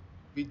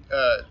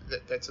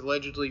 that's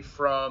allegedly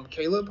from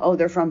Caleb? Oh,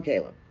 they're from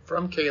Caleb.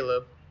 From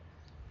Caleb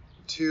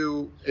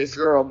to this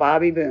girl,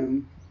 Bobby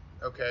Boone.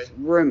 Okay.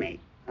 Roommate.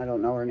 I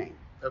don't know her name.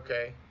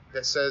 Okay.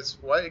 That says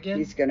what again?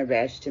 He's going to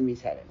bash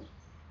Timmy's head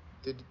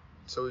in.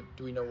 So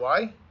do we know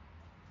why?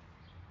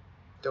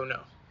 Don't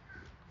know.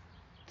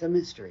 It's a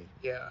mystery.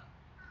 Yeah.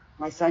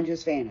 My son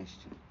just vanished.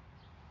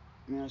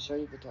 I'll show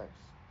you the text.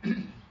 Take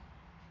me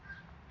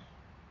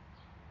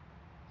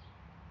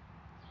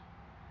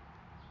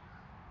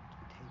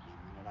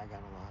a minute. I got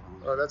a lot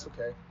on. Oh, that's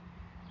okay.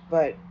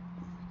 But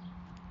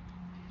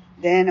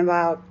then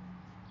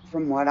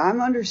from what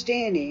I'm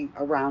understanding,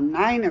 around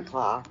 9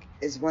 o'clock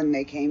is when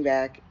they came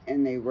back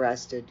and they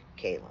arrested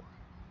Caleb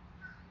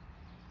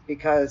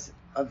because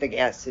of the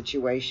gas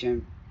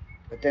situation.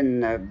 But then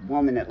the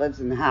woman that lives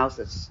in the house,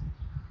 that's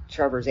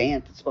Trevor's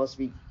aunt, that's supposed to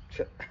be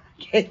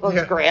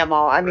Caleb's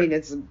grandma. I mean,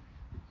 it's a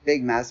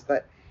big mess,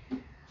 but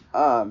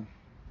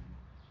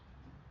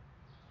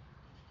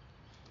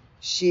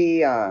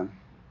she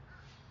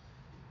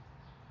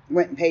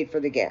went and paid for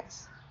the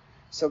gas.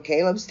 So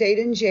Caleb stayed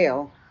in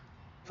jail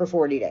for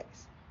 40 days.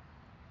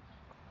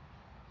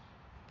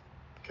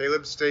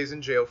 Caleb stays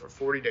in jail for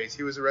 40 days.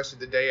 He was arrested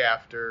the day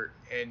after,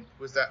 and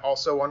was that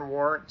also on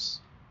warrants?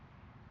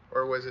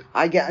 Or was it?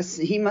 I guess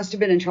he must have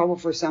been in trouble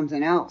for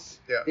something else.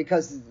 Yeah.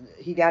 Because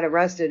he got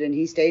arrested and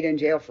he stayed in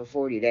jail for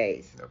 40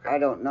 days. Okay. I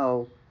don't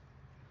know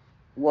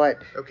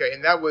what. Okay,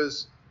 and that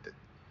was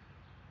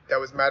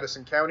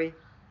Madison County?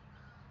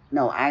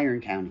 No, Iron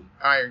County.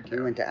 Iron County.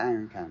 He went to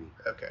Iron County.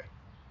 Okay.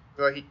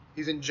 Well,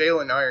 he's in jail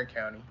in Iron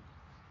County.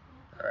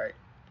 All right.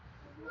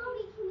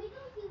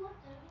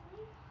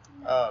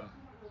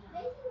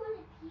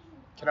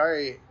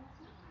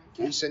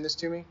 Can you send this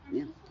to me?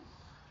 Yeah.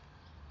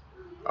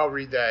 I'll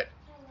read that.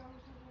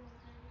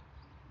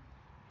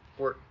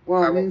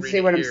 Well, I mean,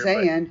 see what I'm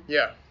saying?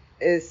 Yeah.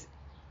 Is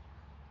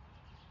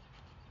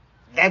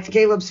that's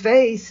Caleb's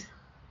face.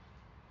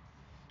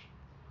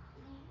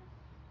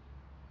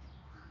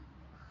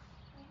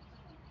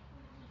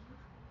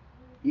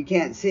 You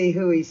can't see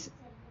who he's.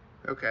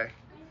 Okay.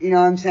 You know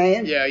what I'm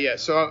saying? Yeah.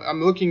 So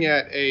I'm looking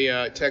at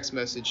a text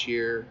message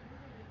here.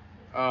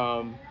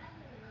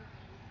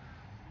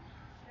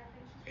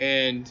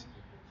 And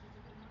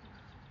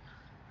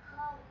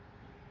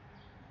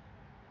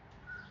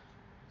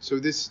so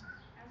that's.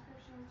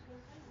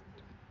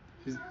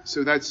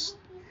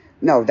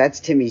 No, that's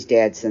Timmy's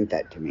dad sent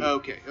that to me.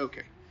 Okay.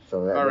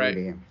 So that all right.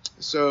 Be him.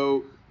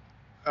 So,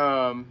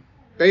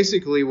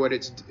 basically, what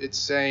it's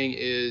saying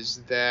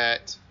is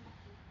that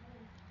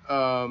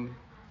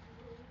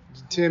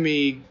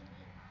Timmy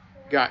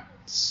got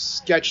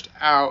sketched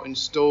out and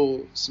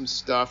stole some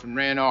stuff and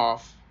ran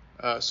off.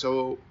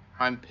 So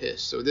I'm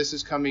pissed. So this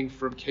is coming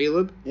from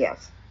Caleb?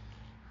 Yes.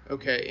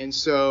 Okay, and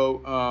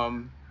so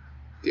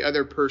the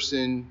other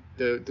person,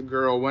 the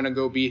girl, want to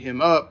go beat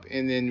him up,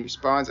 and then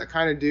responds, I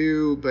kind of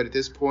do, but at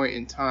this point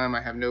in time,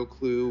 I have no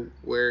clue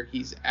where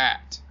he's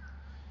at.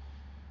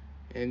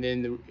 And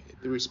then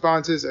the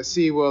response is, I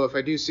see, well, if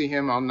I do see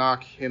him, I'll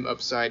knock him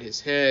upside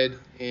his head.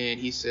 And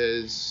he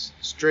says,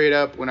 straight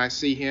up, when I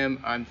see him,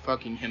 I'm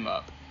fucking him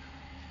up.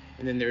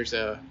 And then there's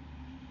a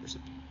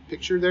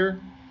picture there.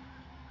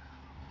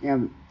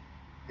 Yeah,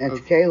 that's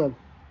Caleb.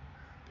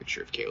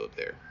 Picture of Caleb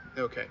there.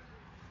 Okay.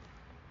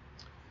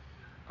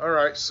 All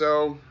right,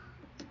 so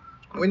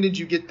when did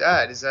you get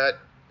that? Is that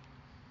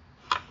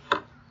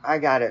I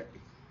got it.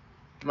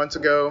 months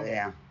ago?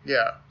 Yeah.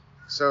 Yeah.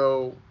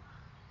 So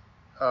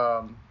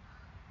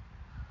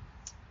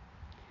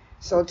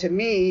So to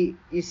me,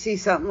 you see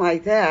something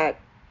like that,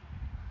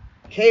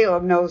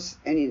 Caleb knows,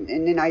 and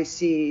then I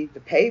see the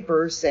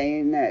paper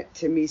saying that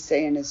Timmy's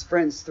saying his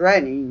friend's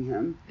threatening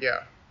him. Yeah.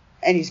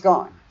 And he's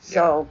gone.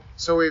 So.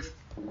 Yeah.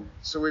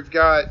 So we've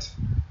got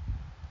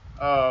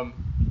a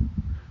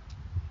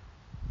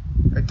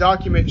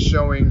document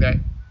showing that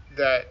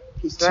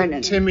He's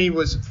threatening Timmy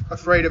was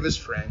afraid of his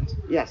friend.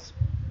 Yes.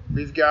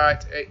 We've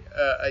got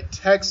a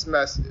text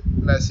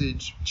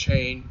message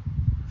chain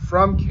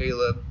from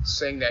Caleb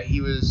saying that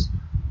he was,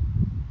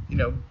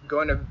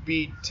 going to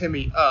beat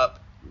Timmy up.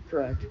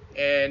 Correct.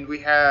 And we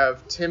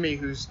have Timmy,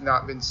 who's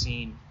not been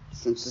seen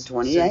since the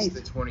 28th. Since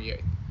the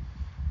 28th.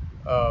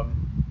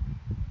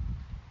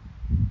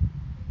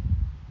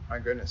 My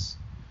goodness.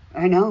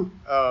 I know.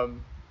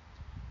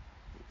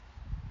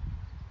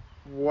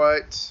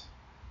 What?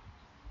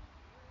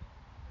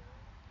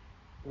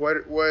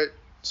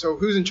 So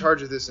who's in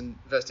charge of this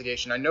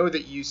investigation? I know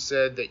that you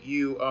said that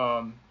you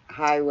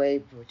Highway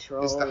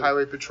Patrol. Is the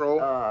Highway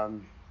Patrol?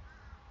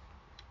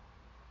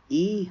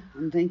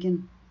 I'm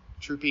thinking.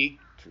 Troop E.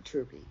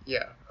 Troop E.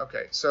 Yeah.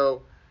 Okay.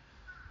 So,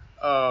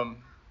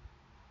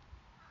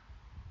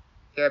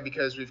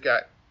 because we've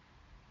got.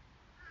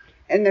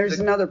 And there's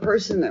another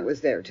person that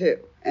was there too,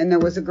 and there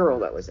was a girl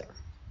that was there.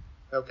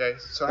 Okay.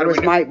 So how do we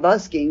know? Mike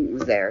Busking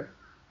was there.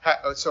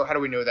 So how do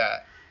we know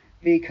that?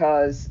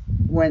 Because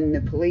when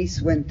the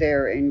police went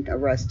there and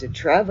arrested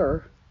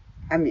Caleb,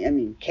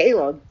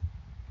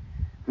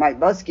 Mike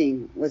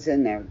Busking was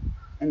in there,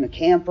 in the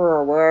camper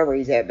or wherever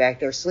he's at back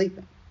there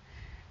sleeping.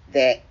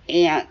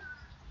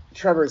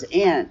 Trevor's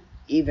aunt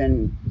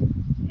even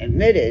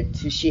admitted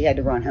she had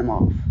to run him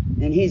off.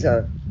 And he's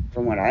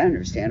from what I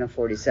understand, a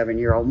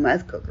 47-year-old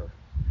meth cooker.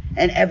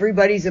 And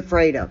everybody's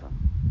afraid of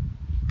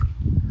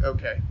him.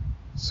 Okay.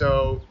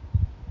 So,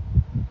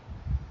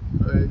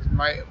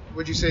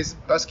 what'd you say is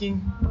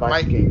Busking?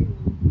 Busking.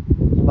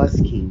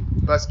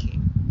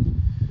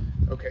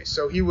 Okay,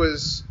 so he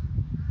was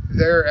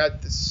there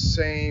at the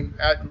same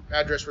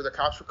address where the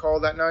cops were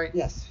called that night?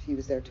 Yes, he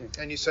was there too.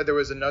 And you said there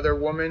was another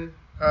woman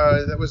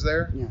that was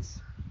there? Yes.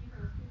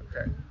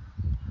 Okay.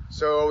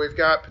 So we've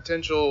got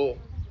potential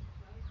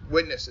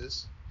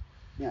witnesses.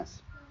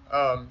 Yes.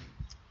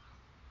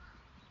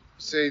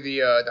 Say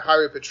the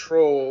Highway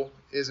Patrol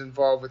is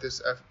involved with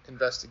this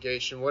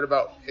investigation. What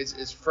about,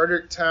 is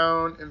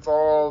Fredericktown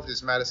involved?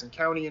 Is Madison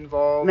County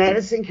involved?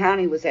 Madison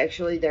County was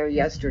actually there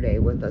yesterday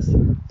with us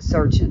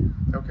searching.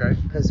 Okay.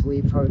 Because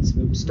we've heard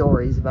some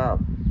stories about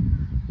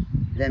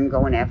them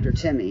going after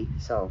Timmy.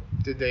 So.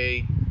 Did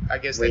they? I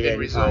guess they didn't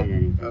result. Find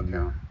anything. Okay.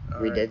 No.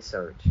 We right. did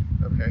search.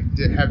 Okay.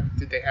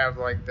 Did they have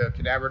like the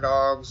cadaver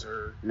dogs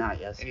or not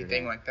yesterday,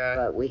 anything like that?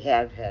 But we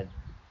have had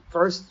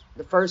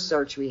the first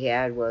search we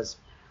had was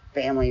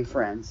family and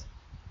friends.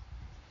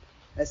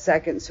 The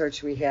second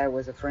search we had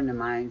was a friend of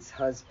mine's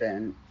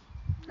husband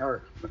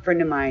or a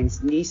friend of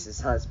mine's niece's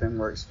husband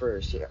works for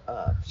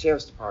a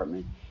sheriff's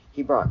department.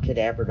 He brought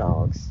cadaver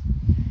dogs,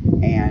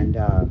 and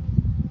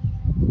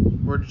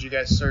Where did you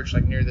guys search?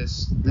 Like near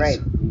this? right,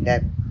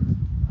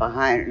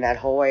 behind that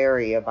whole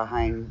area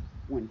behind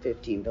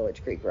 115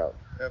 Village Creek Road.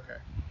 Okay.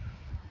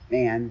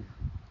 And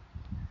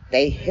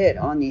they hit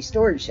on these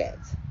storage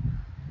sheds,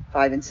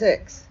 5 and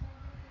 6.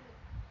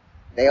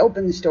 They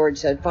opened the storage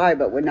shed 5,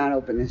 but would not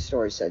open the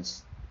storage shed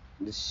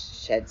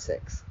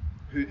 6.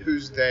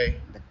 Who's they?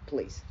 The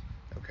police.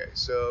 Okay,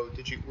 so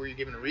were you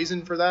given a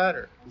reason for that,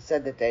 or? He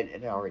said that it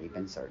had already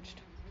been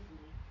searched.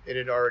 It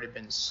had already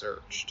been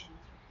searched.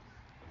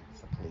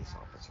 It's the police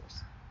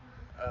officers.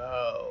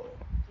 Oh.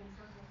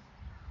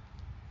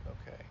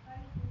 Okay.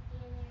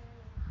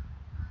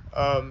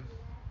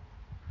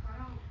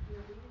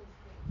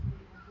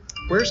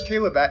 Where's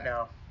Caleb at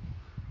now?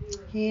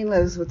 He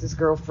lives with his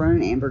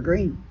girlfriend, Amber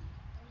Green.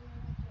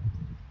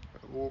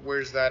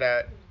 Where's that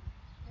at?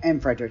 In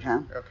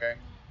Fredericktown. Okay.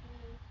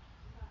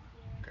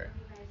 Okay.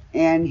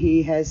 And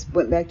he has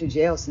went back to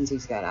jail since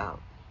he's got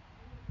out.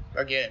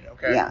 Again,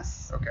 okay.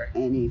 Yes. Okay.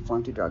 And he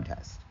flunked a drug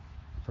test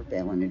for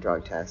failing a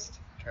drug test.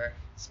 Okay.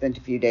 Spent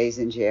a few days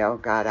in jail,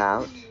 got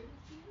out,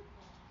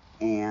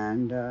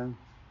 and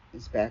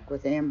is back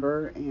with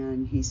Amber.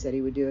 And he said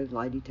he would do a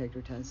lie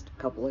detector test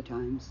a couple of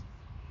times.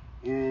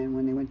 And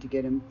when they went to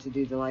get him to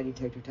do the lie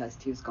detector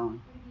test, he was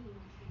gone.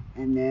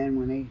 And then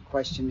when they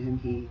questioned him,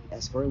 he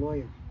asked for a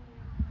lawyer.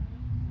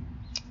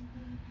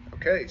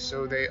 Okay,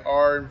 so they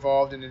are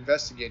involved in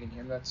investigating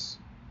him.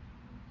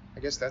 I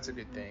guess that's a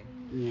good thing.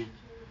 Yeah.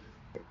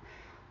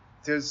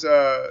 Does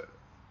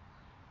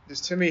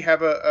Timmy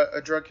have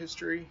a drug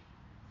history?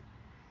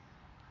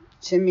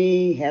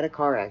 Timmy had a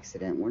car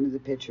accident. One of the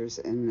pictures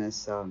in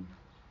this, in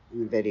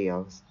the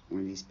videos,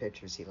 one of these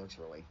pictures, he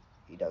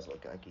does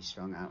look like he's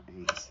strung out.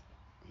 And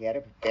he had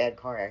a bad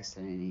car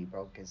accident, and he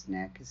broke his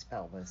neck, his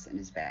pelvis, and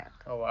his back.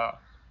 Oh, wow.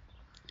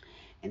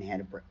 And had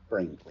a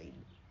brain bleed.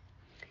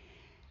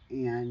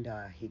 And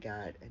he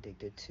got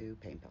addicted to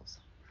pain pills.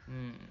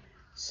 Mm.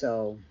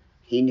 So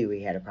he knew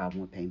he had a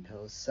problem with pain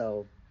pills.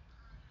 So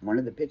one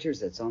of the pictures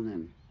that's on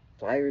the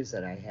flyers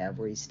that I have,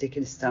 where he's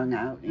sticking his tongue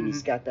out and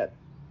he's got that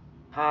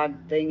pod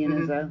thing in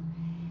his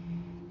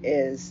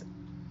is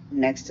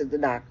next to the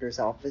doctor's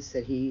office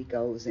that he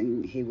goes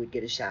and he would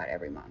get a shot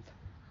every month.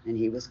 And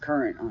he was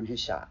current on his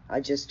shot. I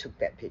just took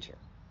that picture.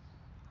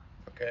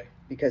 Okay.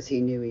 Because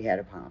he knew he had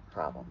a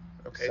problem.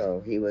 Okay.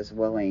 So he was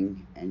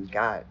willing and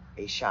got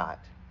a shot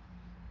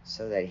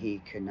so that he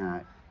could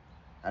not,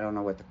 I don't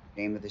know what the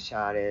name of the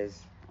shot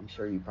is. I'm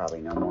sure you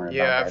probably know more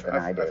about that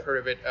than I do. I've heard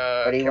of it.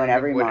 But he went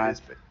every month.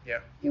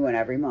 Yeah. He went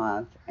every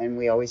month, and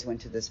we always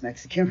went to this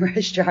Mexican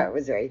restaurant. It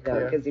was right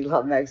there because he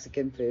loved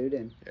Mexican food,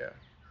 and yeah.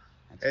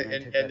 That's when I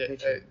took that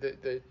picture.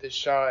 The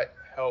shot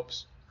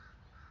helps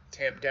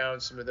tamp down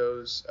some of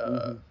those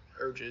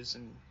urges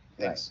and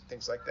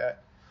things like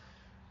that.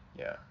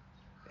 Yeah,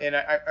 and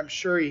I'm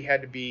sure he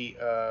had to be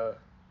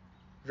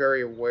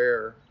very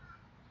aware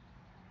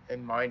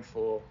and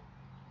mindful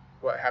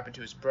what happened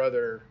to his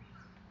brother.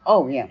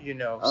 Oh yeah.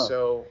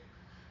 So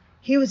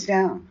he was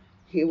down.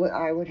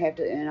 I would have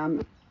to,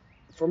 and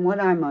from what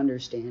I'm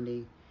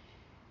understanding,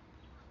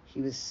 he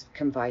was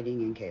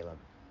confiding in Caleb.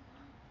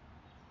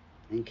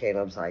 And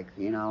Caleb's like,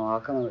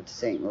 I'll come up to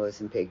St. Louis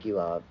and pick you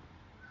up.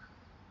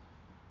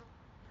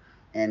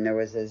 And there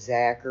was a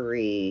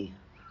Zachary.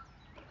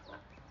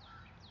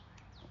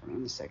 Hold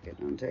on a second,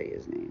 I'll tell you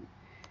his name.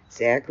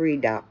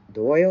 Zachary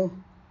Doyle.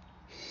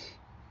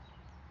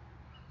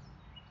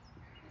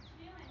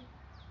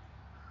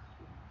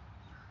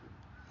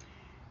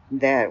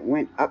 That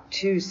went up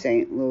to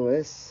St.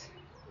 Louis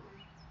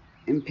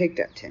and picked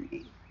up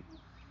Timmy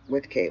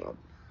with Caleb.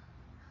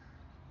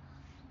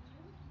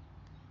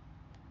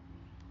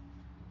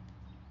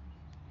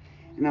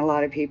 And a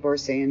lot of people are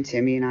saying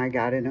Timmy and I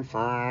got in a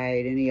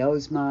fight and he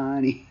owes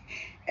money.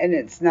 And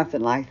it's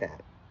nothing like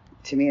that.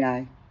 Timmy and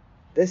I,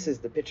 this is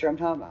the picture I'm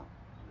talking about.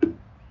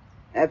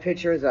 That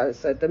picture is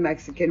us at the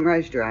Mexican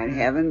restaurant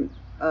having,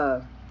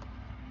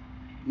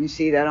 you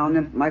see that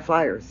on my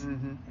flyers.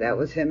 Mm-hmm. That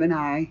was him and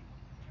I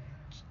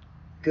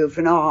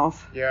goofing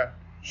off. Yeah.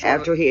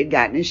 After he had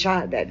gotten his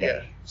shot that day.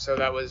 Yeah. So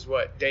that was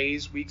what,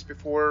 days, weeks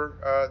before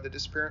the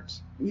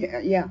disappearance?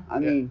 Yeah. I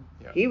mean,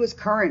 he was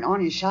current on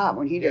his shot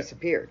when he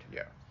disappeared.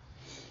 Yeah.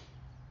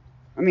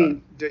 I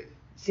mean,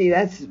 see,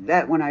 that's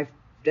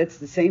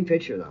the same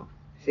picture though.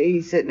 See,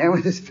 he's sitting there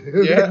with his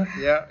food.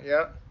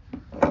 Yeah.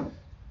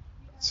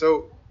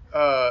 So,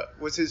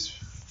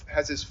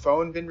 has his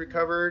phone been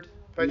recovered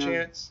by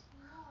chance?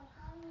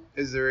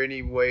 Is there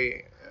any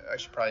way? I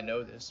should probably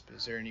know this, but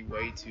is there any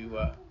way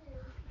to?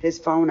 His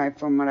phone,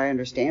 from what I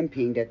understand,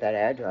 pinged at that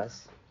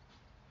address.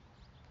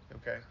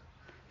 Okay.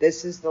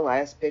 This is the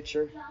last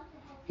picture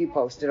he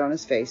posted on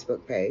his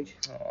Facebook page.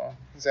 Oh,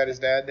 is that his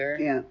dad there?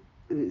 Yeah.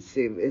 Let's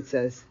see. It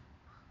says.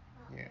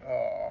 Yeah.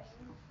 Oh.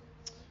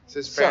 It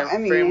says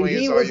family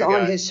he was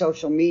on his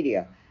social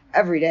media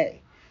every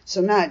day.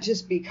 So not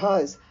just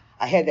because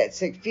I had that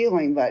sick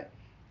feeling, but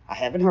I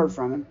haven't heard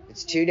from him.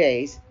 It's 2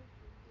 days.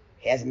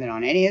 He hasn't been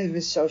on any of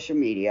his social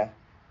media.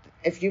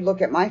 If you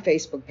look at my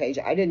Facebook page,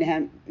 I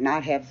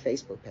not have a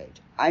Facebook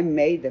page. I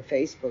made the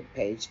Facebook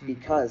page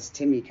because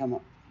Timmy come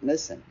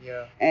listen.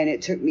 Yeah. And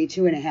it took me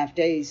 2.5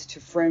 days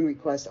to friend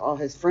request all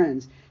his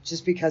friends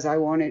just because I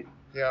wanted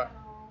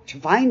to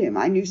find him.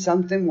 I knew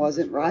something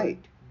wasn't right.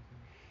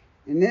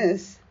 And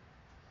this,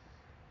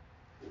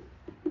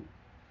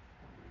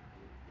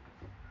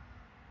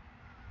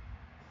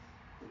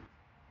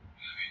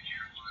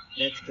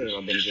 that's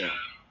Caleb in jail.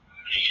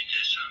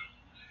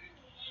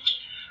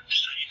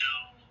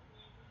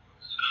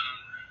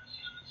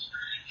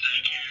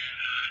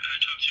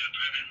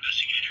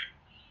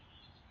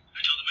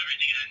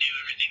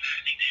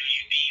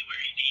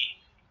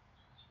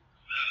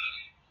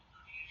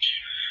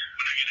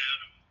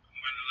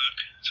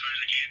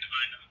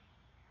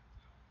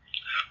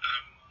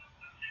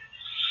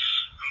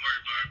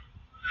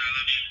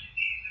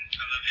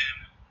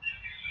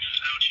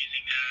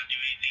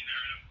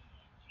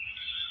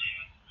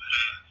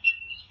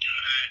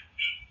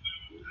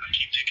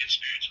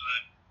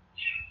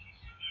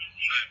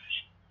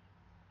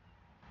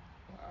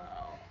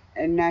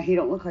 And now he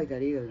don't look like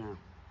that either now.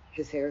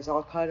 His hair is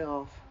all cut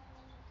off.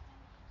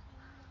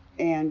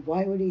 And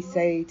why would he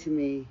say to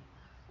me,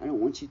 I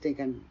don't want you to think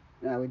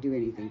I would do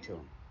anything to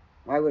him?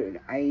 Why would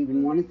I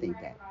even want to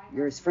think that?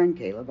 You're his friend,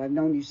 Caleb. I've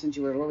known you since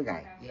you were a little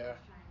guy. Yeah.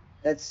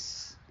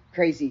 That's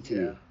crazy to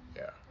me.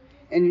 Yeah.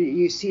 And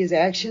you see his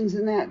actions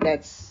in that?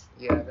 That's...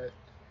 Yeah,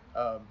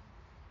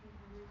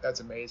 that's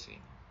amazing.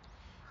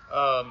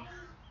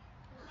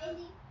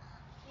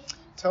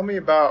 Tell me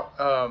about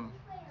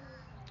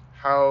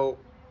how,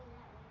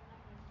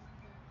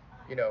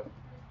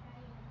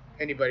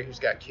 anybody who's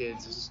got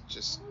kids is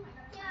just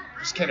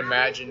can't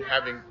imagine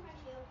having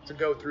to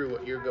go through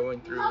what you're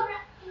going through.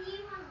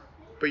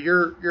 But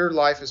your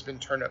life has been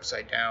turned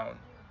upside down.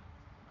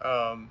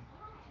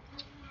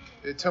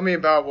 Tell me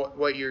about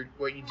what you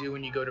do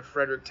when you go to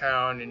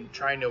Fredericktown and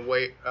trying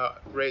to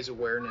raise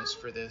awareness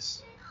for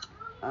this.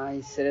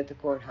 I sit at the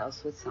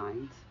courthouse with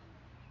signs,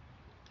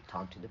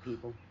 talk to the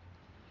people.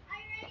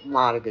 A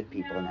lot of good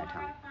people in that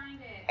town.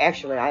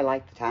 Actually, I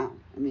like the town.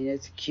 I mean,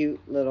 it's a cute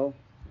little,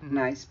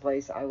 nice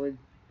place. I would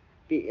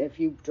be, if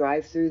you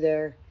drive through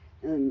there,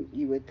 and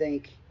you would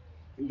think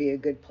it'd be a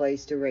good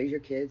place to raise your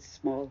kids.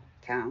 Small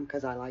town,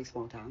 because I like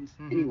small towns.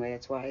 Anyway,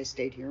 that's why I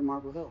stayed here in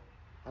Marble Hill.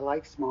 I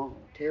like small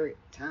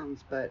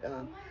towns, but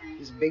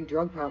there's a big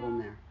drug problem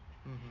there.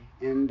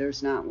 And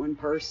there's not one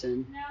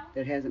person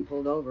that hasn't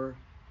pulled over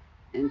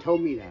and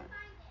told me that.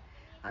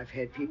 I've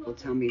had people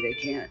tell me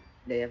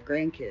they have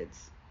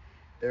grandkids.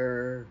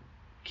 Their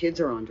kids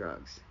are on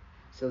drugs,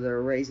 so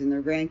they're raising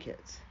their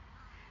grandkids.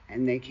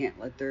 And they can't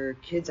let their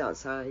kids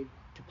outside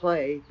to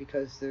play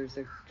because there's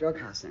a drug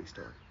house next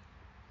door.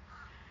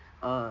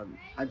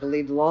 I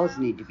believe the laws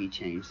need to be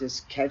changed. This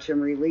catch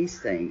and release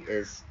thing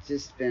has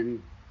just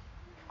been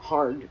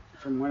hard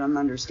from what I'm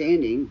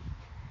understanding,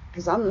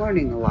 because I'm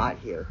learning a lot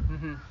here,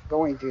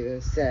 going through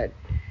this, that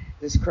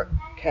this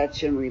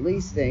catch and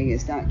release thing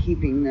is not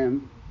keeping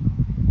them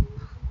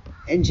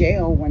in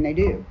jail when they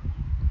do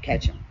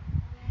catch them.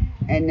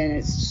 And then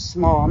it's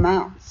small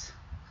amounts.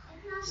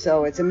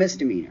 So it's a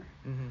misdemeanor.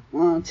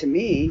 Well, to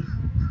me,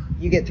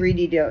 you get 3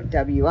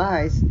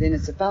 DWIs, then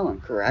it's a felon,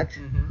 correct?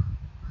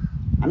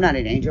 I'm not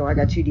an angel. I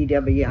got 2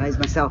 DWIs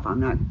myself. I'm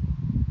not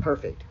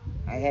perfect.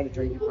 I had a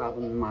drinking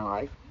problem in my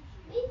life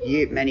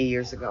many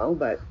years ago,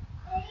 but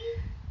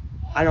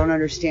I don't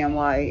understand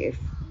why, if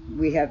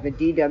we have the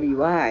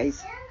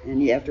DWIs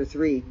and after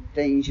 3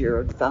 things you're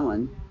a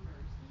felon,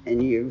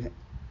 and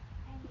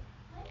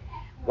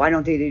why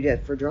don't they do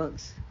that for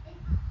drugs?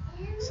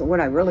 So what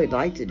I really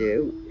like to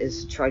do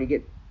is try to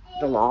get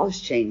the laws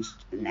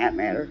changed in that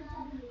matter.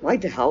 I'd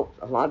like to help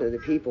a lot of the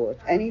people. If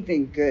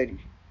anything good,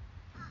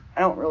 I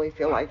don't really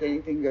feel like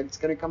anything good is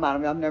going to come out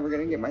of it. I'm never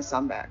going to get my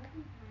son back.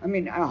 I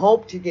mean, I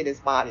hope to get his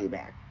body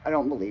back. I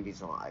don't believe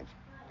he's alive.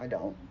 I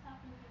don't.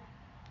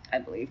 I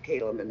believe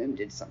Caleb and them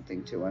did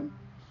something to him.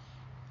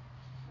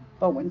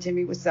 But when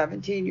Timmy was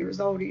 17 years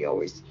old, he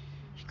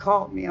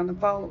called me on the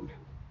phone.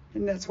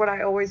 And that's what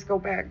I always go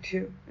back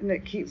to. And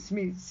it keeps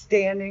me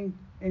standing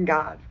in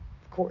God.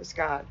 Of course,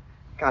 God.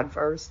 God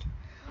first.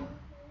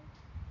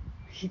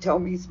 He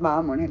told me his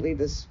mom, when I leave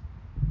this,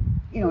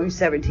 he was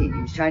 17.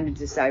 He was trying to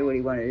decide what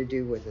he wanted to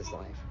do with his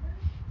life.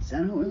 He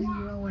said, I don't really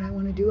know what I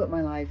want to do with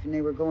my life. And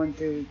they were going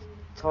through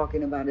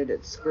talking about it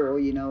at school,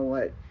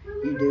 what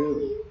you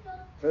do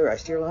for the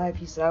rest of your life.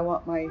 He said, I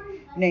want my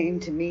name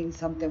to mean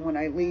something when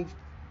I leave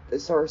the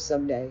source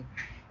someday.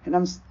 And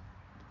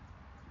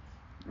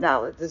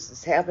now that this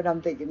has happened,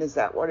 I'm thinking, is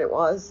that what it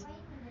was?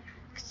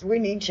 Because we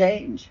need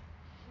change.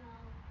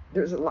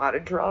 There's a lot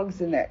of drugs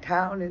in that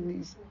town, and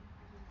these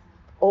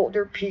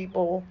older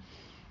people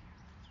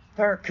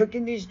are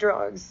cooking these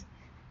drugs,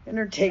 and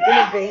they're taking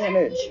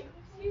advantage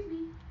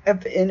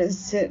of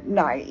innocent,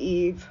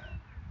 naive.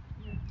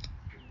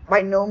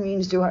 By no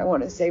means do I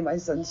want to say my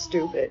son's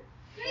stupid,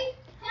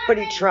 but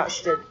he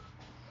trusted,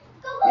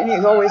 and he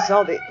always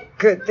saw the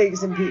good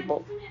things in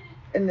people,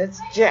 and it's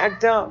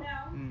jacked up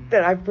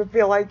that I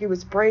feel like he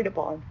was preyed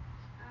upon.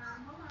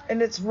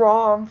 And it's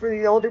wrong for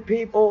the older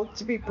people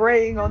to be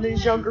preying on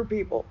these younger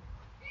people.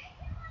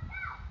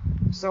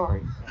 I'm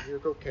sorry. You're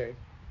okay.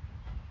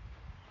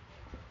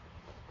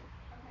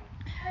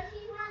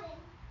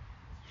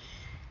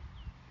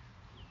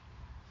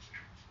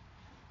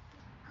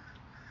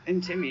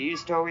 And Timmy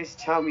used to always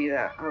tell me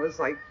that I was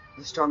like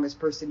the strongest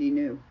person he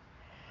knew.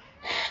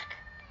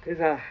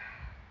 Because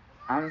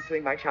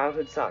honestly, my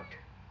childhood sucked.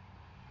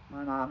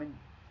 My mom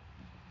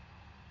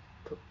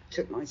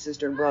took my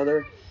sister and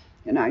brother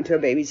and I to a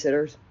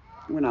babysitter's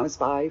when I was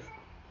 5.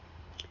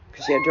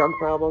 Because she had a drug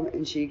problem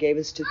and she gave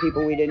us to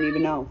people we didn't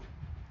even know.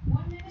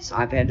 So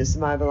I've had to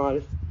survive a lot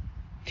of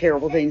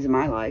terrible things in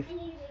my life.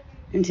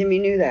 And Timmy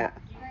knew that.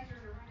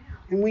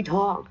 And we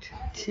talked.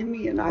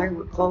 Timmy and I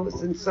were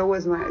close, and so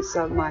was my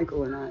son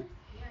Michael and I.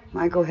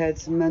 Michael had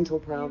some mental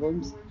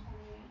problems,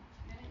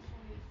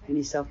 and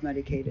he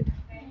self-medicated.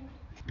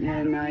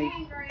 And I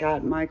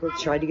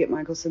tried to get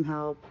Michael some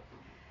help.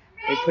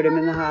 They put him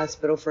in the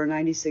hospital for a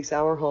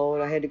 96-hour hold.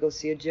 I had to go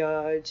see a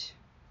judge,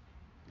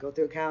 go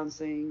through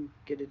counseling,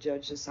 get a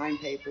judge to sign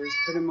papers,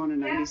 put him on a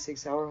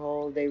 96-hour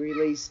hold. They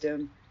released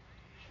him,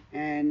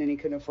 and then he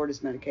couldn't afford his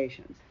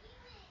medications.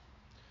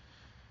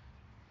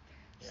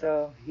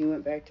 So he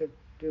went back to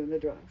doing the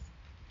drugs.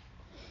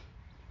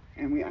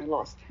 And I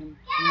lost him.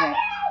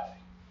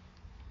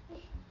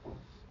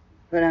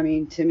 But I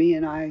mean, Timmy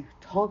and I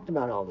talked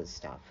about all this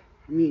stuff.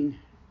 I mean,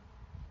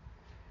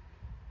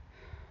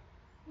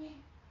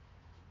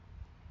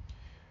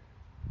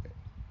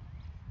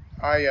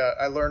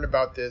 I learned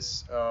about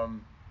this,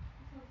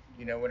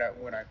 when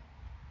I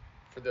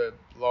for the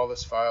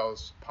Lawless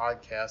Files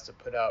podcast, I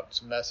put out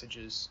some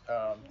messages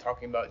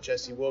talking about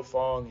Jesse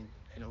Wilfong,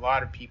 and a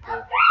lot of people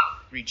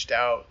reached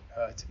out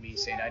to me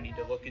saying I need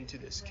to look into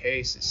this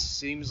case. It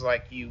seems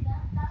like you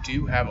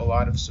do have a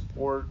lot of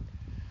support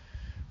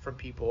from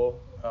people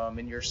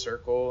in your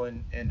circle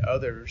and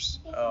others.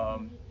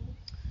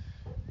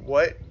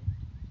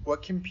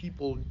 What can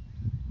people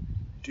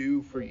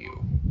do for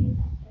you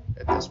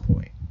at this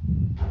point?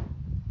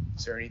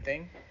 Is there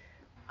anything?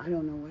 I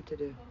don't know what to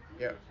do.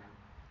 Yeah.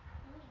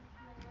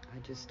 I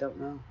just don't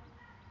know.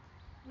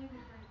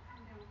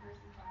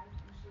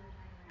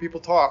 People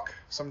talk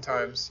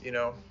sometimes,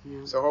 Yeah.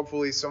 So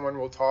hopefully someone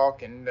will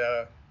talk and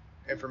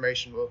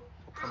information will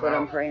come That's what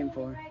out. I'm praying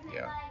for.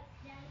 Yeah.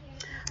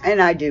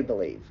 And I do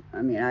believe.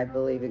 I mean, I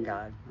believe in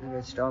God. I have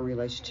a strong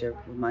relationship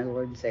with my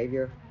Lord and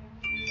Savior.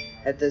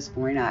 At this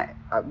point,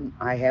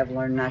 I have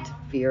learned not to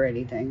fear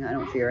anything. I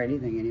don't fear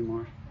anything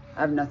anymore.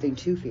 I have nothing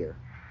to fear.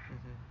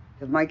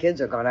 Mm-hmm. If my kids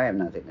are gone, I have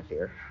nothing to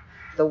fear.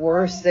 The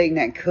worst thing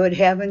that could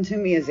happen to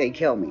me is they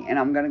kill me, and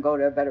I'm going to go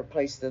to a better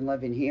place than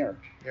living here.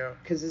 Yeah.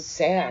 Because it's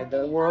sad.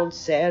 The world's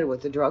sad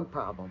with the drug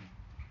problem.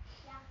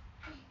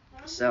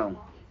 So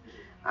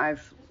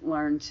I've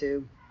learned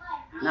to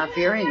not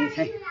fear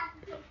anything.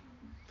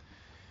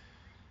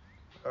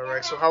 All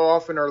right. So how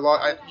often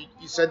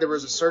you said there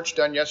was a search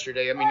done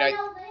yesterday. I mean,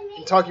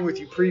 in talking with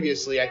you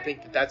previously, I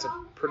think that's a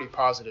pretty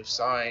positive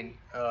sign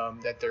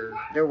that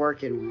they're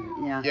working with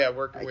it. Yeah. Yeah,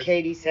 working with.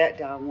 Katie sat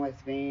down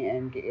with me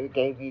and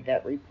gave me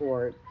that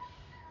report,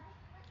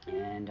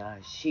 and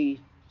she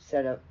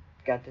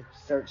got the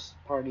search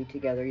party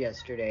together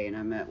yesterday, and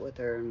I met with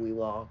her and we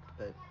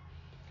walked.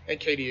 And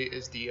Katie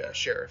is the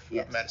sheriff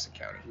Yes. of Madison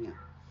County. Yeah.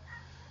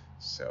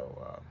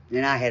 So.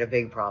 And I had a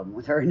big problem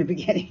with her in the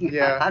beginning.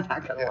 Yeah. I'm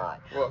not gonna lie.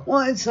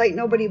 Well, it's like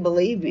nobody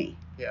believed me.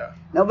 Yeah.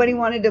 Nobody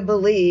wanted to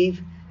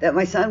believe that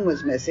my son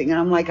was missing, and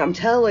I'm like, I'm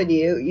telling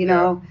you, you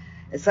know,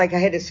 it's like I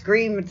had to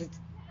scream at the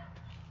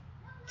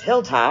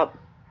hilltop.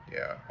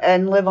 Yeah.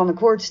 And live on the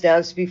court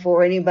steps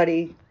before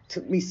anybody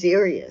took me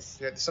serious.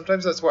 Yeah,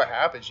 sometimes that's what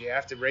happens. You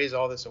have to raise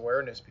all this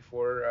awareness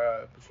before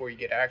you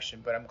get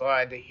action. But I'm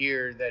glad to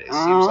hear that it seems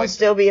I'll like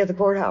still be at the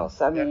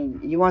courthouse. I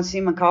mean, you want to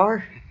see my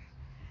car?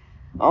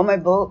 All my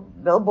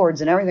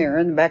billboards and everything are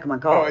in the back of my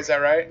car. Oh, is that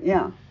right?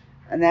 Yeah.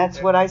 And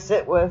that's what I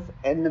sit with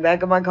in the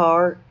back of my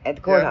car at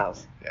the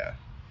courthouse. Yeah.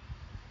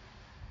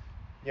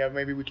 Yeah,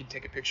 maybe we can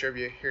take a picture of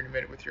you here in a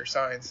minute with your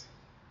signs.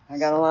 I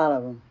got a lot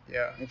of them.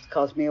 Yeah. It's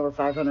cost me over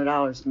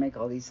 $500 to make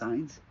all these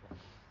signs.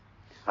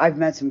 I've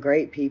met some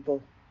great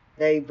people.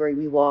 They bring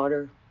me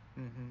water.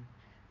 Mm-hmm.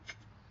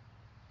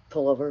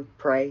 Pull over,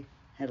 pray.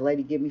 Had a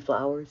lady give me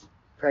flowers,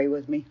 pray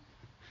with me.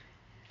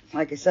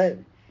 Like I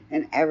said,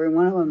 and every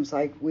one of them is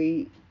like,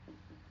 they're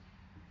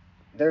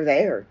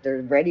there.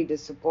 They're ready to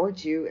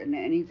support you in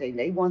anything.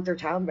 They want their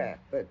town back,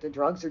 but the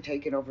drugs are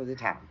taking over the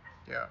town.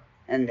 Yeah.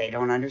 And they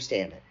don't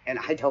understand it, and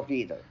I don't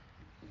either.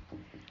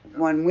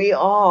 When we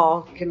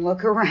all can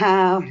look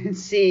around and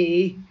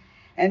see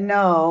and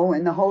know,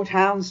 and the whole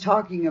town's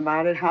talking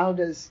about it, how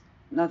does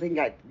nothing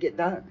get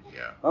done?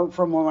 Yeah. Well,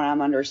 from what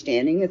I'm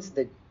understanding, it's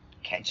the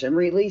catch and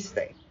release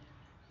thing.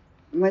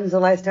 When's the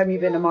last time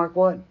you've been to Mark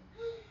 1?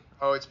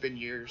 Oh, it's been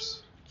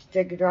years.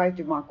 Take a drive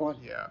through Mark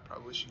 1. Yeah,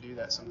 probably should do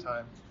that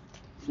sometime.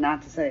 It's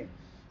not the same.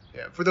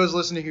 Yeah, for those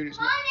listening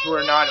who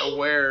are not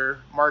aware,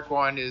 Mark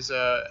 1 is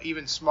a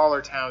even smaller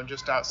town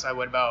just outside,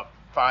 about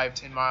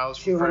 5-10 miles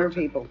from 200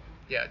 people.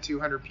 Yeah,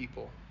 200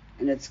 people.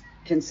 And it's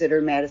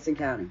considered Madison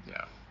County.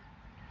 Yeah.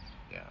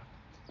 Yeah.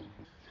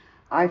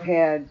 I've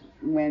had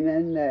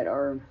women that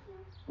are,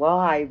 well,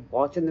 I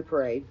walked in the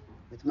parade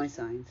with my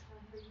signs.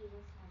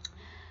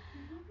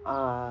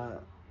 I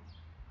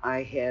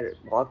had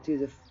walked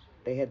through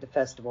they had the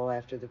festival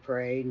after the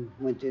parade and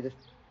went through the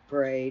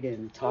parade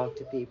and talked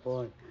to people.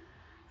 And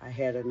I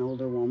had an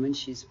older woman,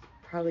 she's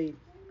probably,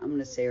 I'm going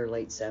to say her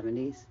late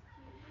 70s.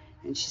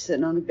 And she's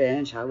sitting on a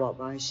bench. I walked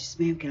by, she said,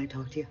 ma'am, can I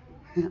talk to you?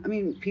 I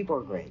mean, people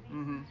are great.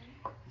 Mm-hmm.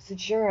 I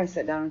said, sure. I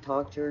sat down and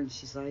talked to her, and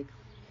she's like,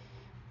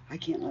 I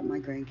can't let my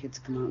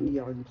grandkids come out in the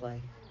yard and play.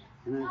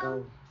 And I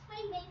go,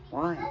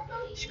 why?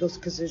 She goes,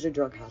 because there's a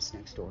drug house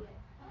next door.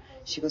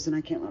 She goes, and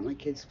I can't let my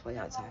kids play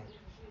outside,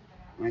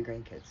 my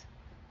grandkids.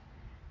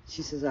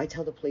 She says, I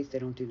tell the police they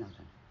don't do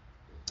nothing.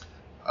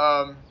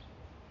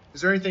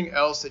 Is there anything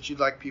else that you'd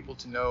like people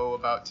to know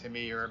about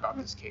Timmy or about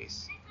this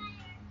case?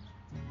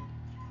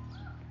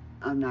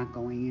 I'm not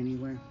going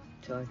anywhere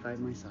till I find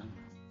my son.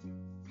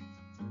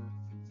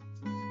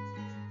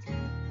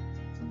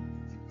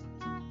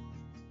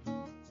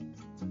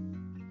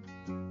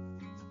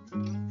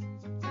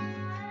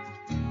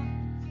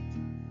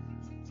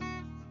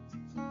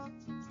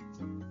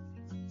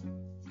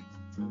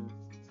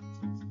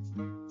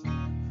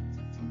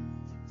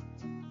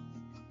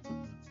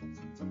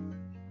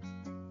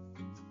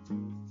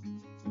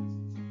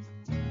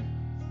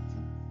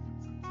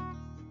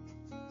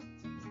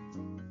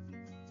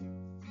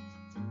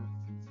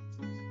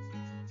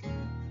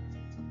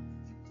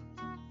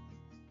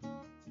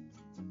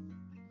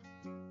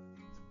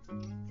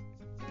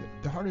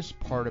 The hardest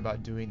part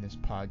about doing this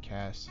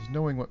podcast is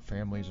knowing what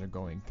families are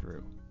going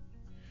through.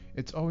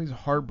 It's always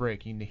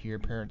heartbreaking to hear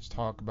parents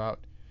talk about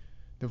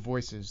the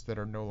voices that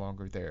are no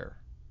longer there.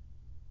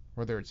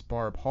 Whether it's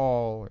Barb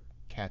Hall, or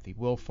Kathy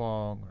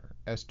Wilfong, or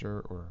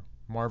Esther, or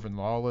Marvin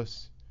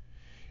Lawless,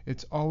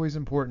 it's always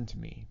important to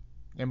me,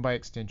 and by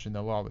extension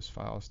the Lawless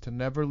Files, to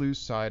never lose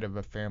sight of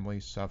a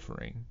family's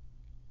suffering.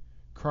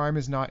 Crime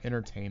is not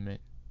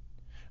entertainment.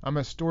 I'm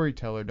a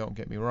storyteller, don't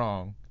get me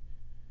wrong,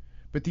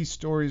 but these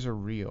stories are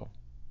real.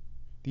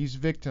 These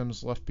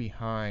victims left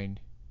behind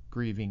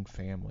grieving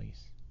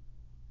families.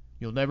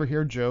 You'll never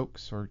hear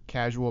jokes or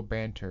casual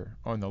banter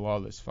on the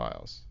Lawless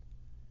Files.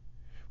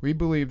 We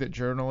believe that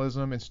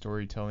journalism and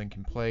storytelling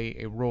can play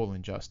a role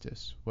in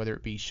justice, whether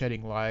it be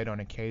shedding light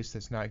on a case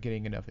that's not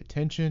getting enough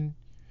attention,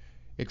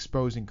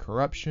 exposing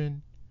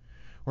corruption,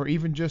 or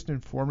even just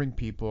informing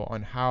people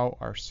on how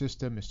our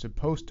system is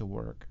supposed to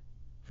work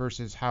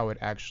versus how it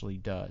actually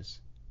does.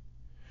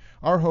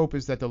 Our hope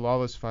is that the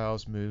Lawless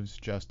Files moves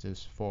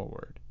justice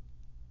forward.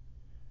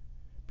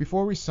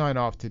 Before we sign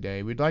off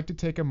today, we'd like to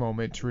take a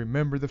moment to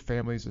remember the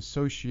families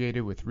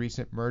associated with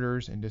recent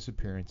murders and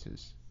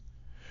disappearances.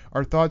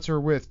 Our thoughts are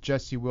with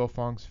Jesse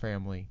Wilfong's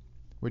family,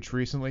 which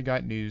recently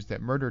got news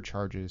that murder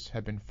charges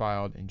have been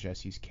filed in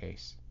Jesse's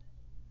case.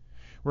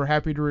 We're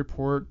happy to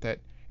report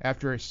that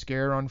after a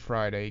scare on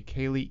Friday,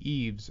 Kaylee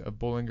Eves of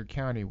Bollinger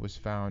County was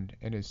found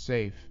and is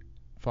safe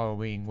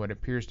following what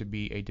appears to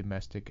be a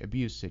domestic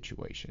abuse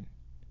situation.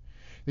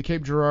 The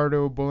Cape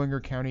Girardeau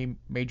Bollinger County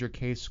Major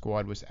Case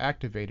Squad was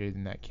activated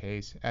in that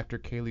case after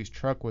Kaylee's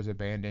truck was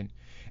abandoned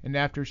and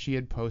after she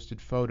had posted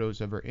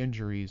photos of her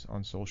injuries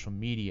on social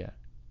media.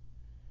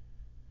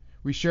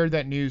 We shared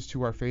that news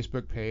to our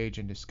Facebook page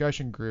and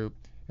discussion group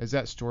as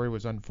that story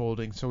was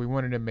unfolding, so we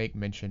wanted to make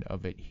mention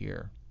of it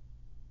here.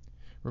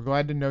 We're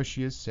glad to know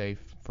she is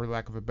safe, for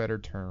lack of a better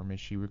term,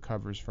 as she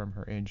recovers from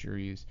her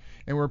injuries,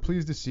 and we're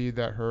pleased to see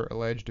that her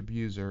alleged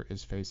abuser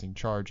is facing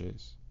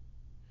charges.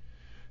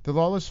 The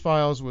Lawless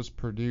Files was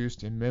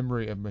produced in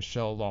memory of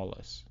Michelle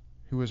Lawless,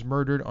 who was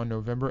murdered on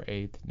November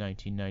 8,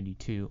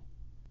 1992.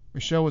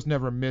 Michelle was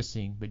never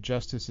missing, but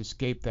justice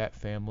escaped that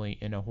family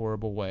in a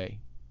horrible way.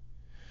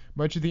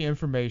 Much of the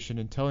information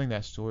in telling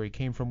that story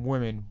came from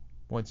women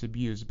once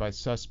abused by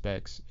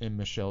suspects in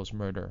Michelle's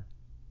murder.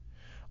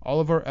 All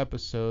of our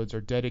episodes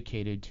are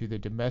dedicated to the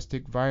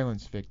domestic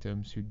violence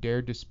victims who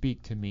dared to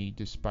speak to me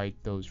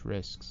despite those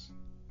risks.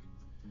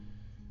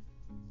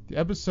 The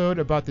episode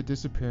about the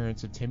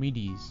disappearance of Timmy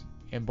Dees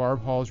and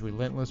Barb Hall's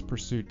relentless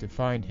pursuit to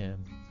find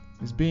him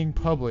is being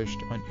published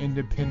on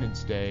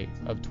Independence Day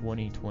of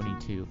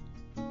 2022.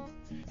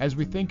 As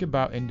we think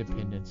about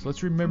independence,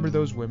 let's remember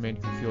those women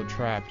who feel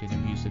trapped in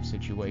abusive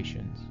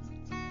situations.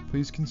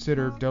 Please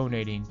consider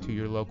donating to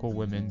your local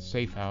women's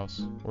safe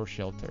house or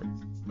shelter.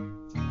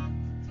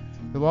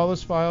 The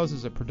Lawless Files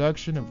is a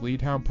production of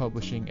Leadhound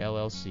Publishing,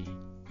 LLC.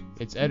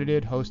 It's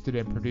edited, hosted,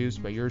 and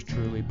produced by yours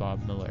truly,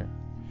 Bob Miller.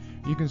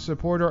 You can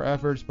support our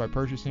efforts by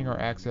purchasing our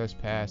Access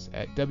Pass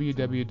at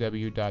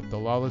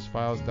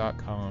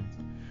www.thelawlessfiles.com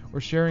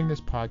or sharing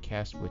this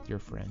podcast with your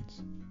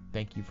friends.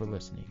 Thank you for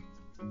listening.